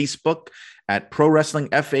on Facebook at Pro Wrestling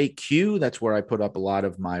FAQ. That's where I put up a lot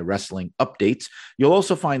of my wrestling updates. You'll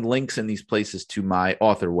also find links in these places to my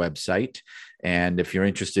author website. And if you're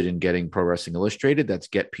interested in getting Pro Wrestling Illustrated, that's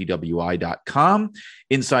getpwi.com.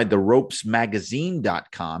 Inside the Ropes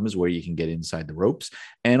Magazine.com is where you can get Inside the Ropes.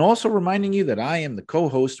 And also reminding you that I am the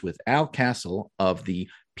co-host with Al Castle of the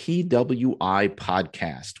PWI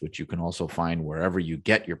podcast, which you can also find wherever you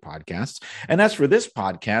get your podcasts. And as for this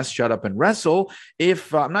podcast, Shut Up and Wrestle,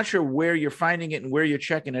 if I'm not sure where you're finding it and where you're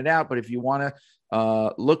checking it out, but if you want to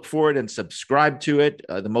look for it and subscribe to it,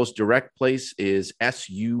 the most direct place is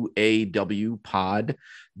suawpod.com.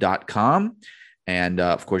 And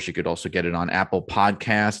of course, you could also get it on Apple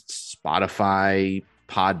Podcasts, Spotify,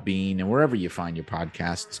 Podbean, and wherever you find your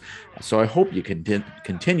podcasts. So I hope you can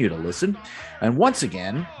continue to listen. And once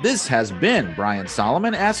again, this has been Brian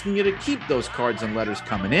Solomon asking you to keep those cards and letters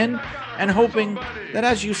coming in and hoping that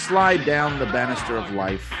as you slide down the banister of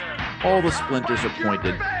life, all the splinters are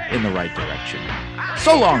pointed in the right direction.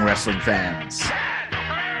 So long, wrestling fans.